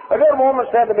works. A good woman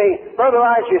said to me, Brother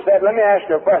Rice, she said, let me ask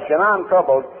you a question. I'm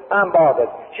troubled. I'm bothered.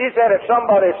 She said, if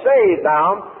somebody's saved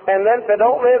now, and then if they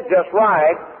don't live just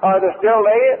right, are they still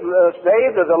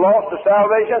saved? Are they lost to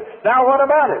salvation? Now what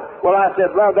about it? Well, I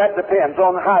said, well, that depends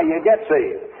on how you get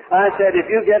saved. I said, if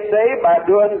you get saved by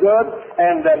doing good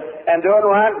and doing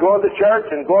right, going to church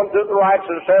and going through the rites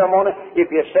and ceremony, if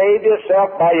you save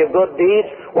yourself by your good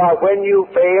deeds, why, when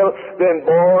you fail, then,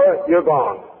 boy, you're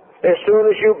gone. As soon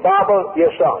as you bobble,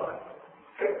 you're sunk.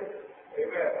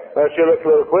 That should look a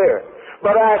little queer.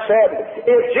 But I said,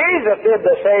 if Jesus did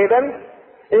the saving,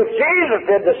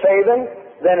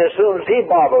 then as soon as He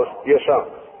bobbles, you're sunk.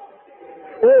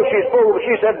 Oh, she spoke.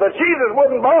 She said, but Jesus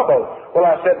wouldn't bobble. Well,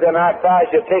 I said, then I advise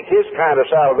you to take his kind of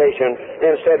salvation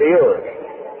instead of yours.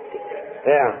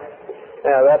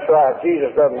 Yeah, that's right.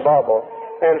 Jesus doesn't bobble.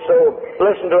 And so,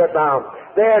 listen to it now.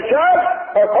 They are judged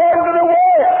according to the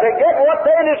word. They get what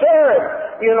they deserve.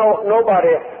 You know,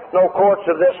 no courts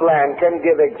of this land can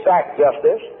give exact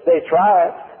justice. They try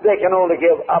it. They can only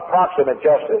give approximate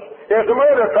justice. There's a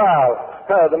murder trial.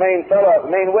 The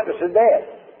main witness is dead.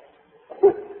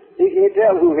 You can't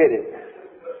tell who hit him.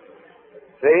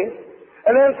 See?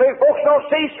 And then folks don't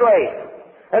see straight.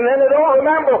 And then they don't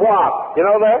remember what. You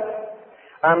know that?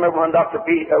 I remember when Brother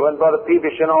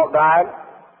Peevish died,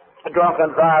 a drunken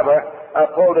driver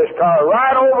pulled his car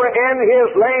right over in his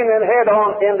lane and head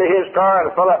on into his car,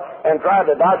 and tried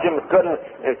to dodge him, but couldn't.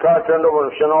 His car turned over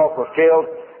and Chenault was killed.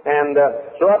 And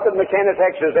so up in McKenna,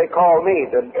 Texas, they called me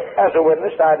as a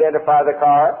witness to identify the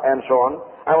car and so on.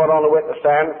 I went on the witness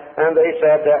stand, and they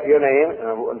said your name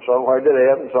and so on, where you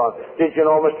live and so on. Did you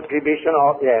know Mr. P.B.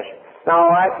 Chenault? Yes. Now,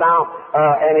 all right,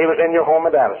 and he was in your home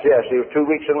in Dallas. Yes, he was 2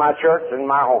 weeks in my church in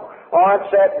my home. Oh, it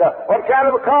said, what kind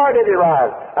of a car did he ride?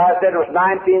 I said it was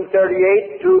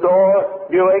 1938 two-door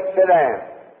Buick sedan.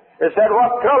 It said,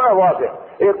 what color was it?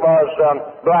 It was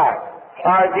black.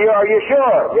 Are you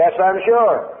sure? Yes, I'm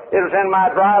sure. It was in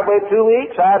my driveway 2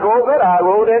 weeks. I drove it. I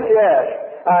rode in it, yes.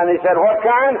 And he said, what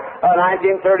kind? A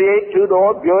 1938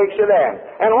 two-door Buick sedan.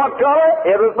 And what color?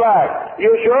 It was black.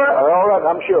 You sure? All right,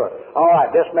 I'm sure. All right,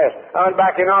 dismissed. I went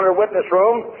back in on the witness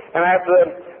room, and after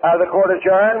the court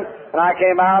adjourned, and I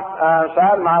came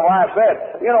outside, and my wife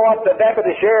said, you know what the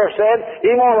deputy sheriff said?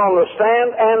 He went on the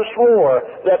stand and swore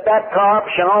that car,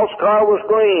 Chenault's car, was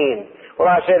green.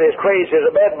 Well, I said, it's crazy as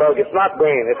a bedbug. It's not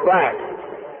green. It's black.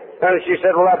 And she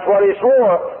said, well, that's what he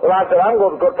swore. Well, I said, I'm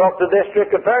going to go talk to the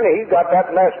district attorney. He's got that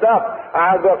messed up.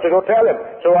 I'll have to go tell him.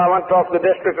 So I went to talk to the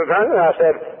district attorney, and I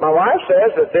said, my wife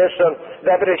says that this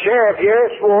deputy sheriff here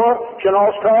swore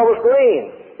Chenault's car was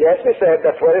green. Yes, he said,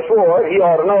 that's what he swore. He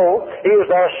ought to know. He was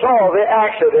there, saw the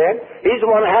accident. He's the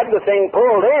one that had the thing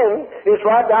pulled in. He's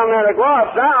right down there in the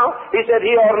gloves now. He said,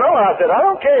 he ought to know. I said, I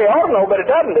don't care. He ought to know, but it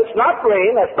doesn't. It's not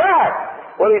green. That's black.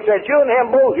 Well, he said, you and him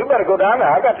both, you better go down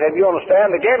there. I got to have you on the stand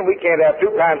again. We can't have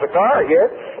two kinds of car here.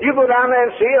 You go down there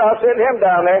and see it. I'll send him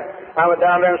down there. I went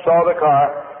down there and saw the car.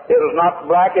 It was not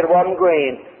black. It wasn't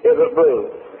green. It was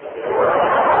blue.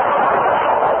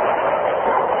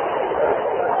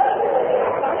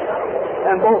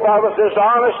 And both of us as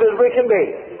honest as we can be.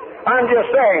 I'm just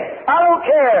saying, I don't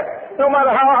care. No matter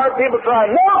how hard people try,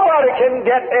 nobody can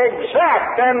get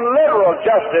exact and literal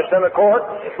justice in a court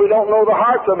if we don't know the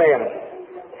hearts of men.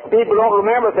 People don't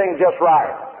remember things just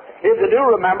right. If they do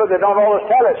remember, they don't always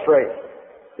tell it straight.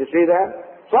 You see that?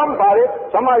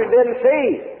 Somebody didn't see.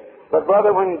 But,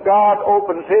 brother, when God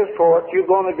opens His court, you're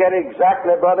going to get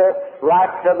exactly, brother,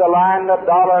 right to the line, the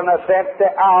dollar and a cent,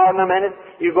 the hour and a minute.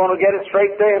 You're going to get it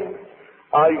straight then.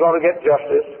 You're going to get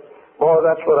justice. Boy,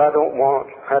 that's what I don't want.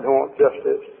 I don't want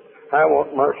justice. I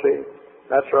want mercy.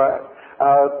 That's right.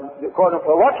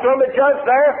 What's going to be judged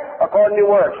there? According to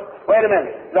works. Wait a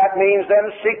minute. That means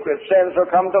then secret sins will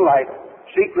come to light.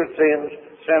 Secret sins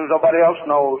nobody else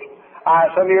knows.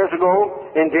 Some years ago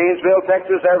in Gainesville,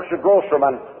 Texas, there was a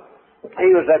grocerman. He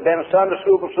had been Sunday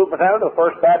school superintendent of the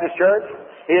First Baptist Church.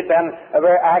 He had been a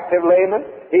very active layman.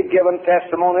 He'd given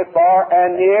testimony far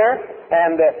and near.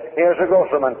 And here's a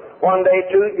grocerman. One day,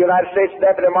 two United States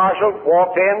deputy marshals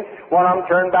walked in. One of them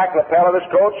turned back the lapel of his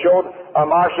coat, showed a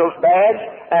marshal's badge,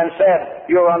 and said,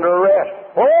 "You're under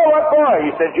arrest." "Oh, what for?"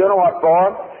 He said, "You know what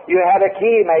for? You had a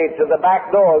key made to the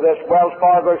back door of this Wells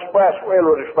Fargo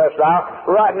Railroad Express now,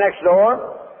 right next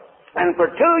door. And for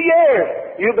 2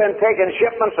 years, you've been taking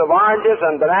shipments of oranges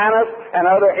and bananas and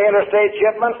other interstate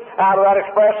shipments out of that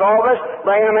express office,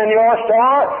 bringing them in your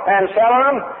store and selling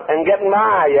them and getting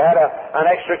by. You had an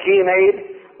extra key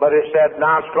made." But he said,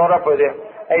 "Now it's caught up with you."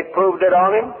 They proved it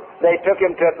on him. They took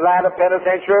him to Atlanta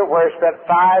Penitentiary, where he spent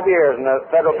 5 years in the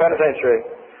federal penitentiary.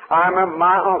 I remember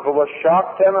my uncle was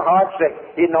shocked and heartsick.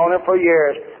 He'd known him for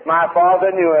years. My father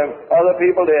knew him. Other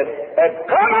people did. And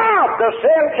come out! The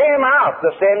sin came out.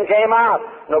 The sin came out.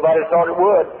 Nobody thought it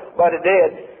would, but it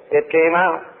did. It came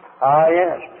out. Ah,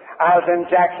 yes. I was in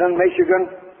Jackson, Michigan,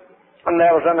 and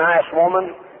there was a nice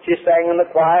woman. She sang in the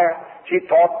choir. She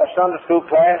taught a Sunday school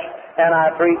class, and I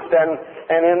preached.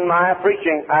 And in my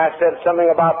preaching, I said something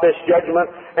about this judgment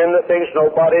and the things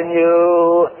nobody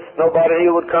knew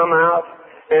would come out.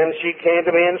 And she came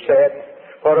to me and said,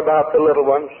 "What about the little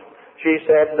ones?" She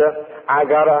said, "I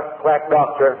got a quack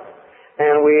doctor,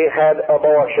 and we had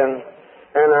abortion,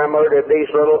 and I murdered these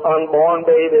little unborn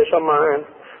babies of mine.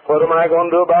 What am I going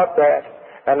to do about that?"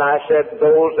 And I said,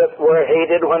 those that were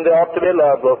hated when they ought to be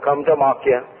loved will come to mock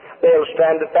you. They'll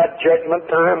stand at that judgment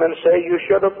time and say, you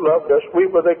should have loved us. We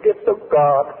were the gift of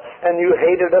God, and you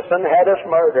hated us and had us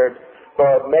murdered.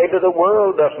 For maybe the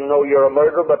world doesn't know you're a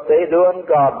murderer, but they do and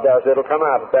God does. It'll come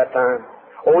out at that time.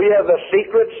 Oh, yeah, the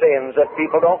secret sins that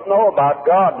people don't know about,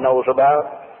 God knows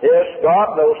about. Yes,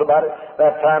 God knows about it.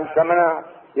 That time's coming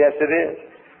out. Yes, it is.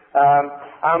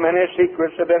 How many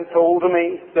secrets have been told to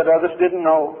me that others didn't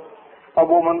know? A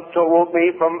woman told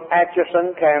me from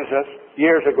Atchison, Kansas,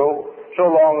 years ago, so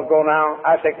long ago now,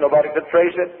 I think nobody could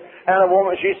trace it. And a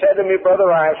woman, she said to me, Brother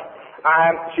Rice,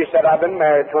 she said, I've been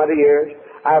married 20 years.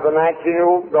 I have a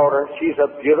 19-year-old daughter. She's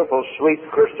a beautiful, sweet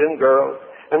Christian girl.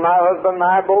 And my husband and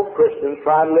I are both Christians,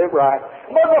 trying to live right.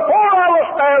 But before I was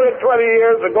married 20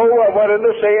 years ago, I went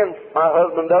into sin. My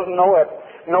husband doesn't know it.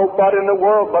 Nobody in the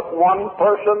world but one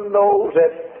person knows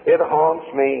it. It haunts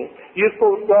me. You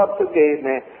suppose God forgave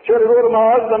me? Should I go to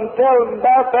my husband and tell him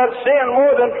about that sin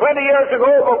more than 20 years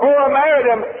ago before I married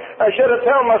him? I should have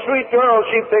told my sweet girl.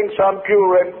 She thinks I'm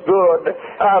pure and good.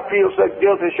 I feel so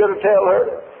guilty. Should have told her.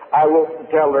 I won't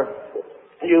tell her.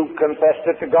 You've confessed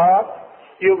it to God.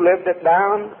 You've lived it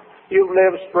down. You've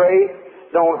lived straight.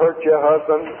 Don't hurt your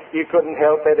husband. You couldn't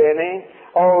help it any.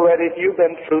 Already, if you've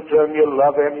been true to him, you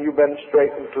love him, you've been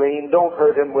straight and clean. Don't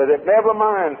hurt him with it. Never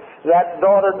mind that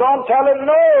daughter. Don't tell him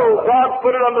no. God's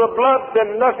put it under the blood.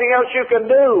 There's nothing else you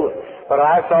can do. But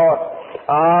I thought,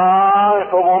 if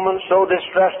a woman's so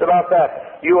distressed about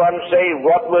that, you unsaved,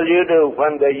 what will you do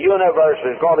when the universe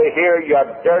is going to hear your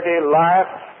dirty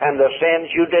life and the sins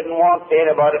you didn't want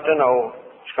anybody to know?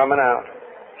 It's coming out.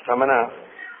 It's coming out.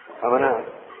 Coming out.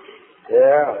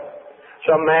 Yeah.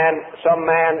 Some man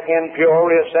in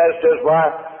Peoria says to his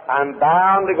wife, I'm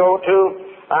bound to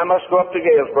I must go up to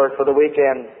Galesburg for the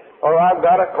weekend. Or I've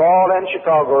got a call in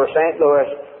Chicago or St. Louis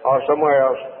or somewhere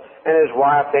else. And his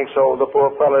wife thinks, oh, the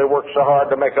poor fellow works so hard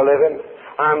to make a living.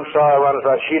 I'm sorry,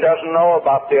 she doesn't know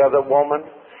about the other woman.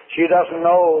 She doesn't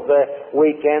know the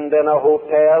weekend in a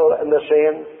hotel and the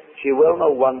sin. She will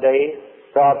know one day.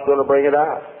 God's going to bring it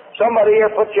out. Somebody here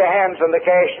put your hands in the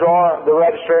cash drawer, the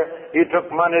register. You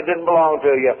took money that didn't belong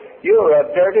to you. You're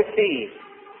a dirty thief.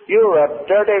 You're a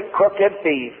dirty, crooked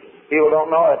thief. People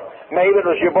don't know it. Maybe it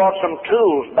was you bought some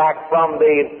tools back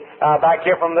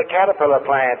here from the Caterpillar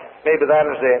plant. Maybe that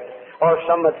is it. Or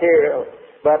some material.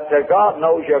 But God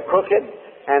knows you're crooked,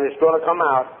 and it's going to come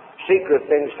out. Secret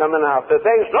things coming out. The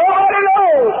things nobody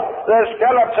knows. The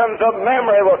skeletons of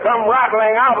memory will come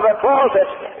rattling out of the closet,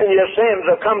 and your sins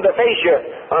will come to face you,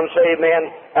 unsaved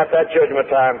men, at that judgment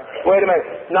time. Wait a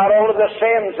minute. Not only the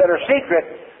sins that are secret,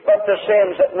 but the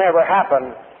sins that never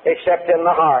happen except in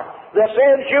the heart. The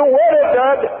sins you would have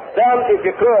done if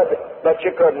you could, but you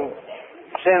couldn't.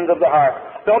 Sins of the heart.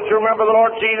 Don't you remember the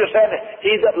Lord Jesus said,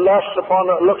 he that lusts upon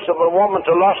the looks of a woman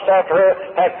to lust after her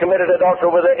hath committed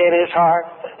adultery with her in his heart?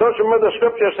 Don't you remember the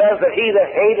scripture says that he that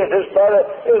hated his brother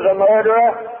is a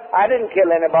murderer? I didn't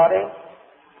kill anybody.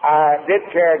 I did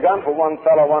carry a gun for one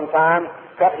fellow one time,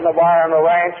 cutting the wire on the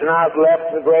ranch, and I was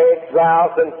left in the great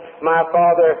drought, and my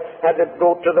father had to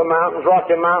go to the mountains,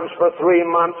 Rocky Mountains, for 3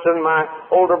 months, and my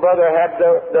older brother had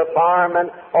the farm,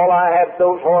 and all I had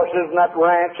those horses and that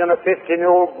ranch, and a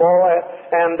 15-year-old boy,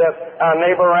 and a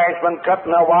neighbor ranchman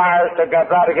cutting the wires to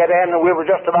try to get in, and we were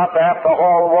just about to have to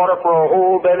haul water for a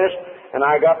whole business, and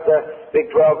I got the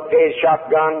big 12-gauge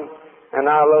shotgun, and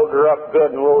I loaded her up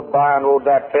good and rode by and rode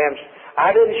that fence.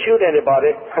 I didn't shoot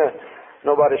anybody.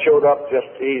 Nobody showed up,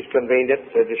 just he's convened it.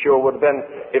 It sure would have been,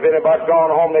 if anybody'd gone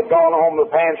home, they'd gone home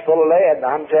with pants full of lead,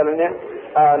 I'm telling you.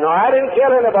 No, I didn't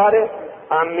kill anybody.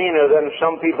 I'm meaner than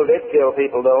some people did kill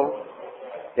people, though.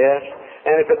 Yes.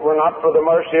 And if it were not for the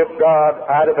mercy of God,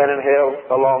 I'd have been in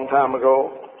hell a long time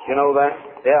ago. You know that?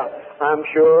 Yeah. I'm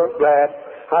sure glad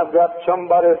I've got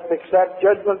somebody to fix that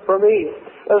judgment for me.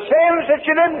 The sins that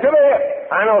you didn't commit.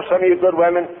 I know some of you good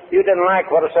women, you didn't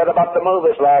like what I said about the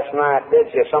movies last night,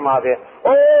 did you? Some of you.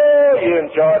 Oh, you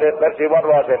enjoyed it. Let's see, what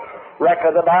was it? Wreck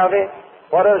of the Bounty?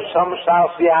 What is some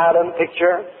South Sea Island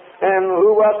picture? And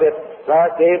who was it?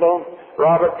 Clark Gable,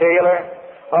 Robert Taylor.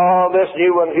 Oh, this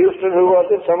new one, Houston, who was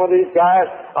it? Some of these guys.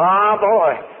 Ah,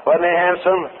 boy, wasn't he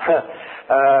handsome?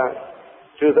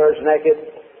 2/3 naked.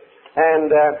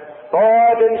 And, boy,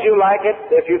 didn't you like it?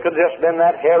 If you could just been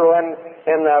that heroine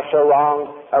in the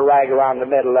sarong, a rag around the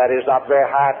middle, that is, not very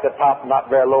high at the top, not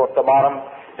very low at the bottom,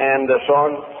 and so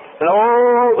on. And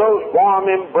all those warm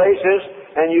embraces,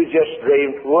 and you just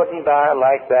dreamed, wouldn't I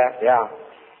like that? Yeah.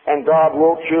 And God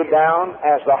wrote you down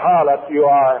as the harlot you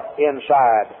are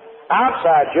inside.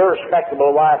 Outside, you're a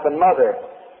respectable wife and mother.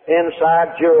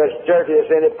 Inside, you're as dirty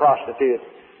as any prostitute.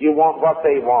 You want what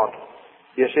they want.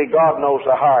 You see, God knows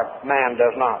the heart. Man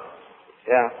does not.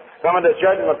 Yeah. Coming to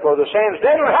judgment for the sins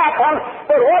didn't happen,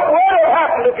 but what would have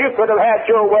happened if you could have had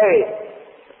your way?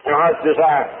 Your heart's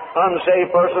desire.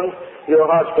 Unsaved person, your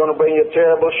heart's going to bring you a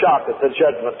terrible shock at the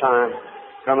judgment time.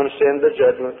 Coming to sin to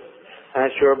judgment.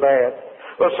 That's sure bad.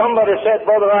 Well, somebody said,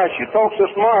 Brother Rice, you talk so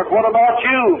smart. What about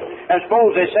you? And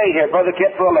suppose they say here, Brother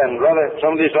Kittrell and Brother,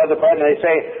 some of these other brothers, they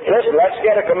say, listen, let's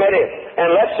get a committee and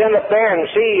let's send up there and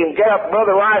see and get up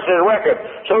Brother Rice's record.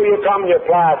 So you come and you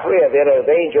apply for it. There's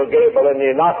Angel Gabriel, and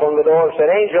you knock on the door and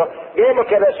said, Angel Gabriel,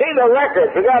 can I see the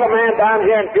record? We got a man down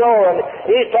here in Peoria, and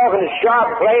he's talking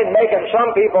sharp, plain, making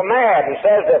some people mad, and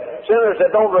says that sinners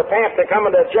that don't repent, they're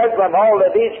coming to judgment, all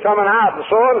the deeds coming out, and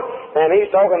so on. And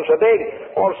he's talking so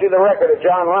big. I want to see the record of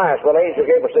John Rice. Well, Angel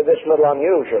Gabriel said, this is a little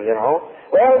unusual, you know.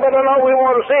 Well, but I know we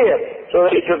want to see it. So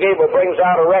Angel Gabriel brings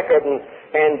out a record,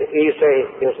 and he say,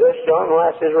 is this John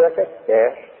Rice's record?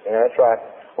 Yes, that's right.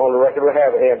 On the record we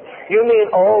have of him. You mean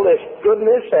all this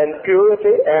goodness and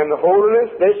purity and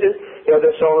holiness? This is on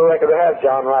the record we have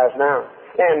John Rice now.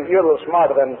 And you're a little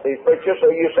smarter than these preachers,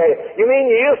 so you say, you mean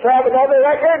you used to have another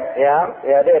record? Yeah,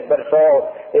 I did, but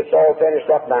it's all finished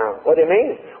up now. What do you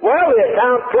mean? Well, the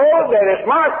account closed and it's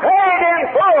marked paid in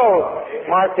full,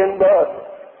 marked in blood.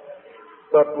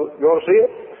 But you want to see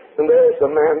it? And there's the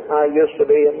man I used to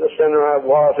be, and the sinner I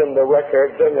was in the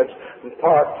records, and it's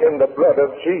marked in the blood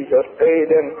of Jesus, paid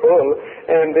in full,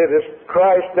 and it is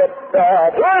Christ that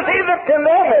died. Who is he that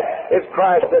condemned it? It's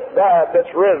Christ that died,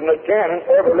 that's risen again, and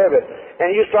ever liveth.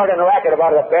 And you start in a racket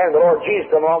about it up there, and the Lord Jesus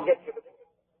come on, get you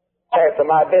after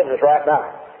my business right now.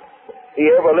 He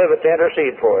ever liveth to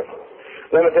intercede for us.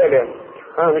 Let me tell you,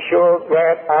 I'm sure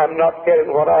glad I'm not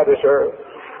getting what I deserve.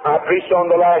 I preached on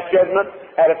the Last Judgment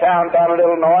at a town down in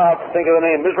Illinois. I have to think of the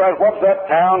name. Miss Rice, what's that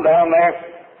town down there?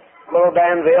 Little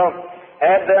Danville.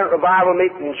 Had their revival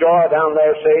meeting, Joy down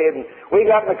there saved. And we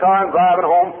got in the car and driving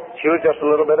home. She was just a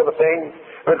little bit of a thing.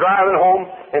 We're driving home,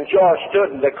 and Joy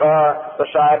stood in the car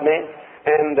beside me,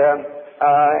 and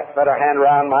I put her hand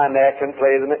around my neck and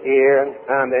played in the ear,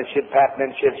 and then she'd pat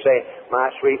me and she'd say, my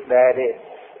sweet daddy,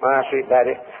 my sweet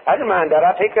daddy. I didn't mind that.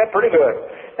 I take that pretty good.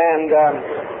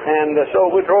 And so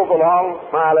we drove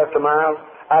along mile after mile.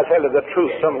 I'll tell you the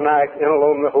truth, some night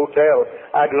alone in the hotel,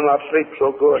 I do not sleep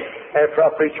so good. After I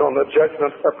preach on the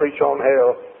judgment, I preach on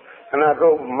hell. And I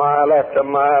drove mile after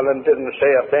mile and didn't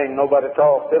say a thing. Nobody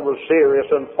talked. It was serious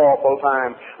and awful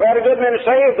time. We had a good many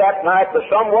saved that night, but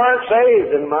some weren't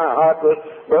saved, and my heart was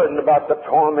burdened about the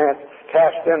torment,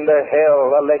 cast into hell,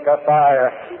 a lake of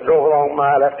fire. Drove along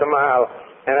mile after mile.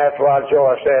 And after a while,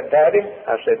 Joy said, Daddy?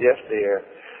 I said, yes, dear.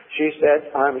 She said,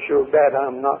 I'm sure glad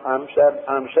I'm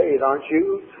saved, aren't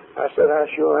you? I said, I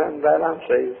sure am glad I'm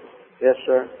saved. Yes,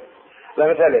 sir.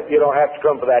 Let me tell you, you don't have to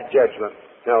come for that judgment.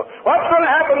 No. What's going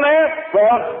to happen there?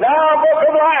 Well, now book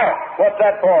of life. What's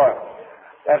that for?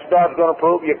 That's God's going to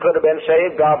prove you could have been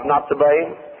saved. God's not to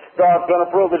blame. God's going to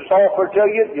prove it's offered to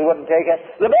you. You wouldn't take it.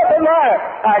 The book of life.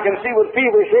 I can see with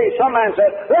feverish haste. Some man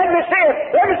says, let me see it.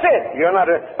 Let me see it. You're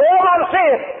not they all want to see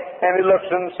it. And he looks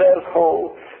and says,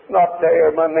 oh, not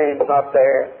there. My name's not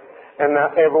there. And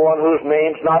now everyone whose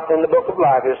name's not in the book of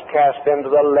life is cast into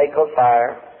the lake of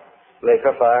fire. Lake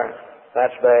of fire.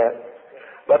 That's bad.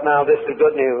 But now this is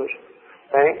good news.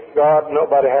 Thank God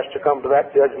nobody has to come to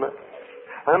that judgment.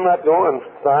 I'm not going.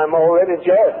 I'm already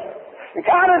judged. The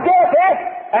count is death,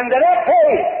 and the death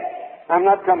paid. I'm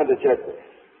not coming to judgment.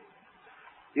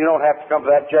 You don't have to come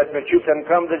to that judgment. You can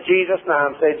come to Jesus now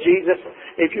and say, Jesus,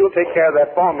 if you'll take care of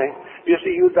that for me. You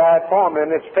see, you died for me,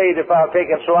 and it's paid if I'll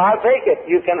take it, so I'll take it.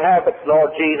 You can have it,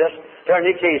 Lord Jesus. Turn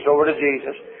your case over to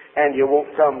Jesus, and you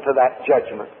won't come to that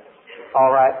judgment.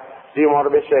 All right? Do you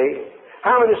want to be saved?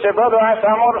 How many say, Brother, I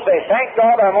want to say, thank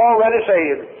God I'm already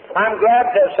saved. I'm glad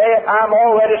to say it, I'm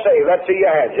already saved. Let's see your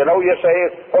hands. You know you're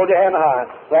saved. Hold your hand high.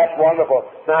 That's wonderful.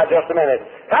 Now, just a minute.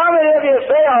 How many of you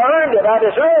say, I earned it, I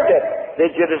deserved it?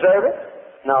 Did you deserve it?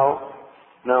 No.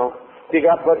 You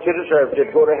got what you deserved.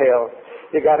 You'd go to hell.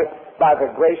 You got it by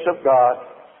the grace of God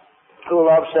who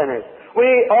loves sinners. We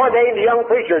ordained a young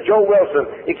preacher, Joe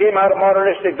Wilson. He came out of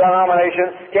modernistic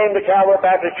denomination, came to Calvary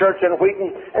Baptist Church in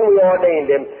Wheaton, and we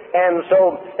ordained him. And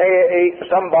so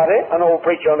somebody, an old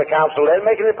preacher on the council, is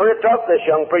making it pretty tough, this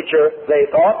young preacher, they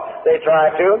thought. They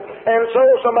tried to. And so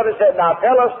somebody said, now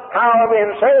tell us how I've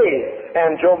been saved.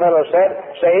 And Joe Miller said,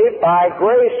 saved by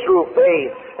grace through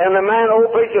faith. And the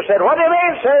old preacher said, what do you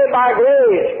mean saved by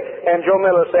grace? And Joe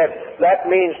Miller said, that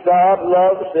means God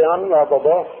loves the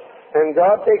unlovable. And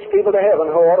God takes people to heaven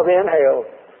who ought to be in hell.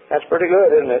 That's pretty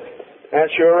good, isn't it?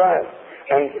 That's sure right.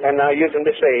 And now you can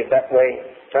be saved that way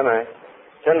tonight.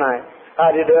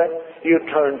 How do you do it? You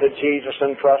turn to Jesus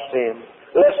and trust Him.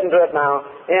 Listen to it now.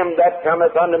 Him that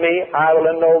cometh unto me, I will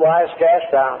in no wise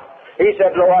cast out. He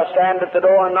said, Lo, I stand at the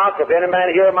door and knock. If any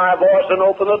man hear my voice and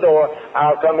open the door,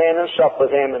 I'll come in and sup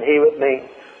with him and he with me.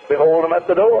 Behold him at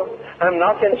the door. I'm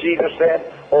knocking, Jesus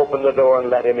said. Open the door and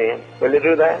let him in. Will you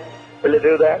do that? Will you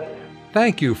do that?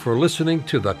 Thank you for listening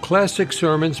to the Classic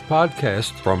Sermons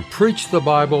podcast from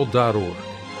PreachTheBible.org,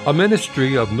 a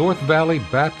ministry of North Valley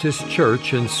Baptist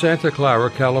Church in Santa Clara,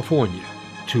 California.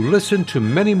 To listen to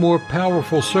many more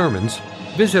powerful sermons,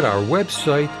 visit our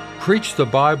website,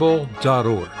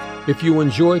 PreachTheBible.org. If you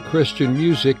enjoy Christian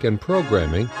music and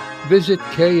programming, visit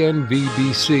knvbc.com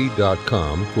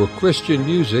for Christian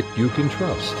music you can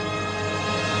trust.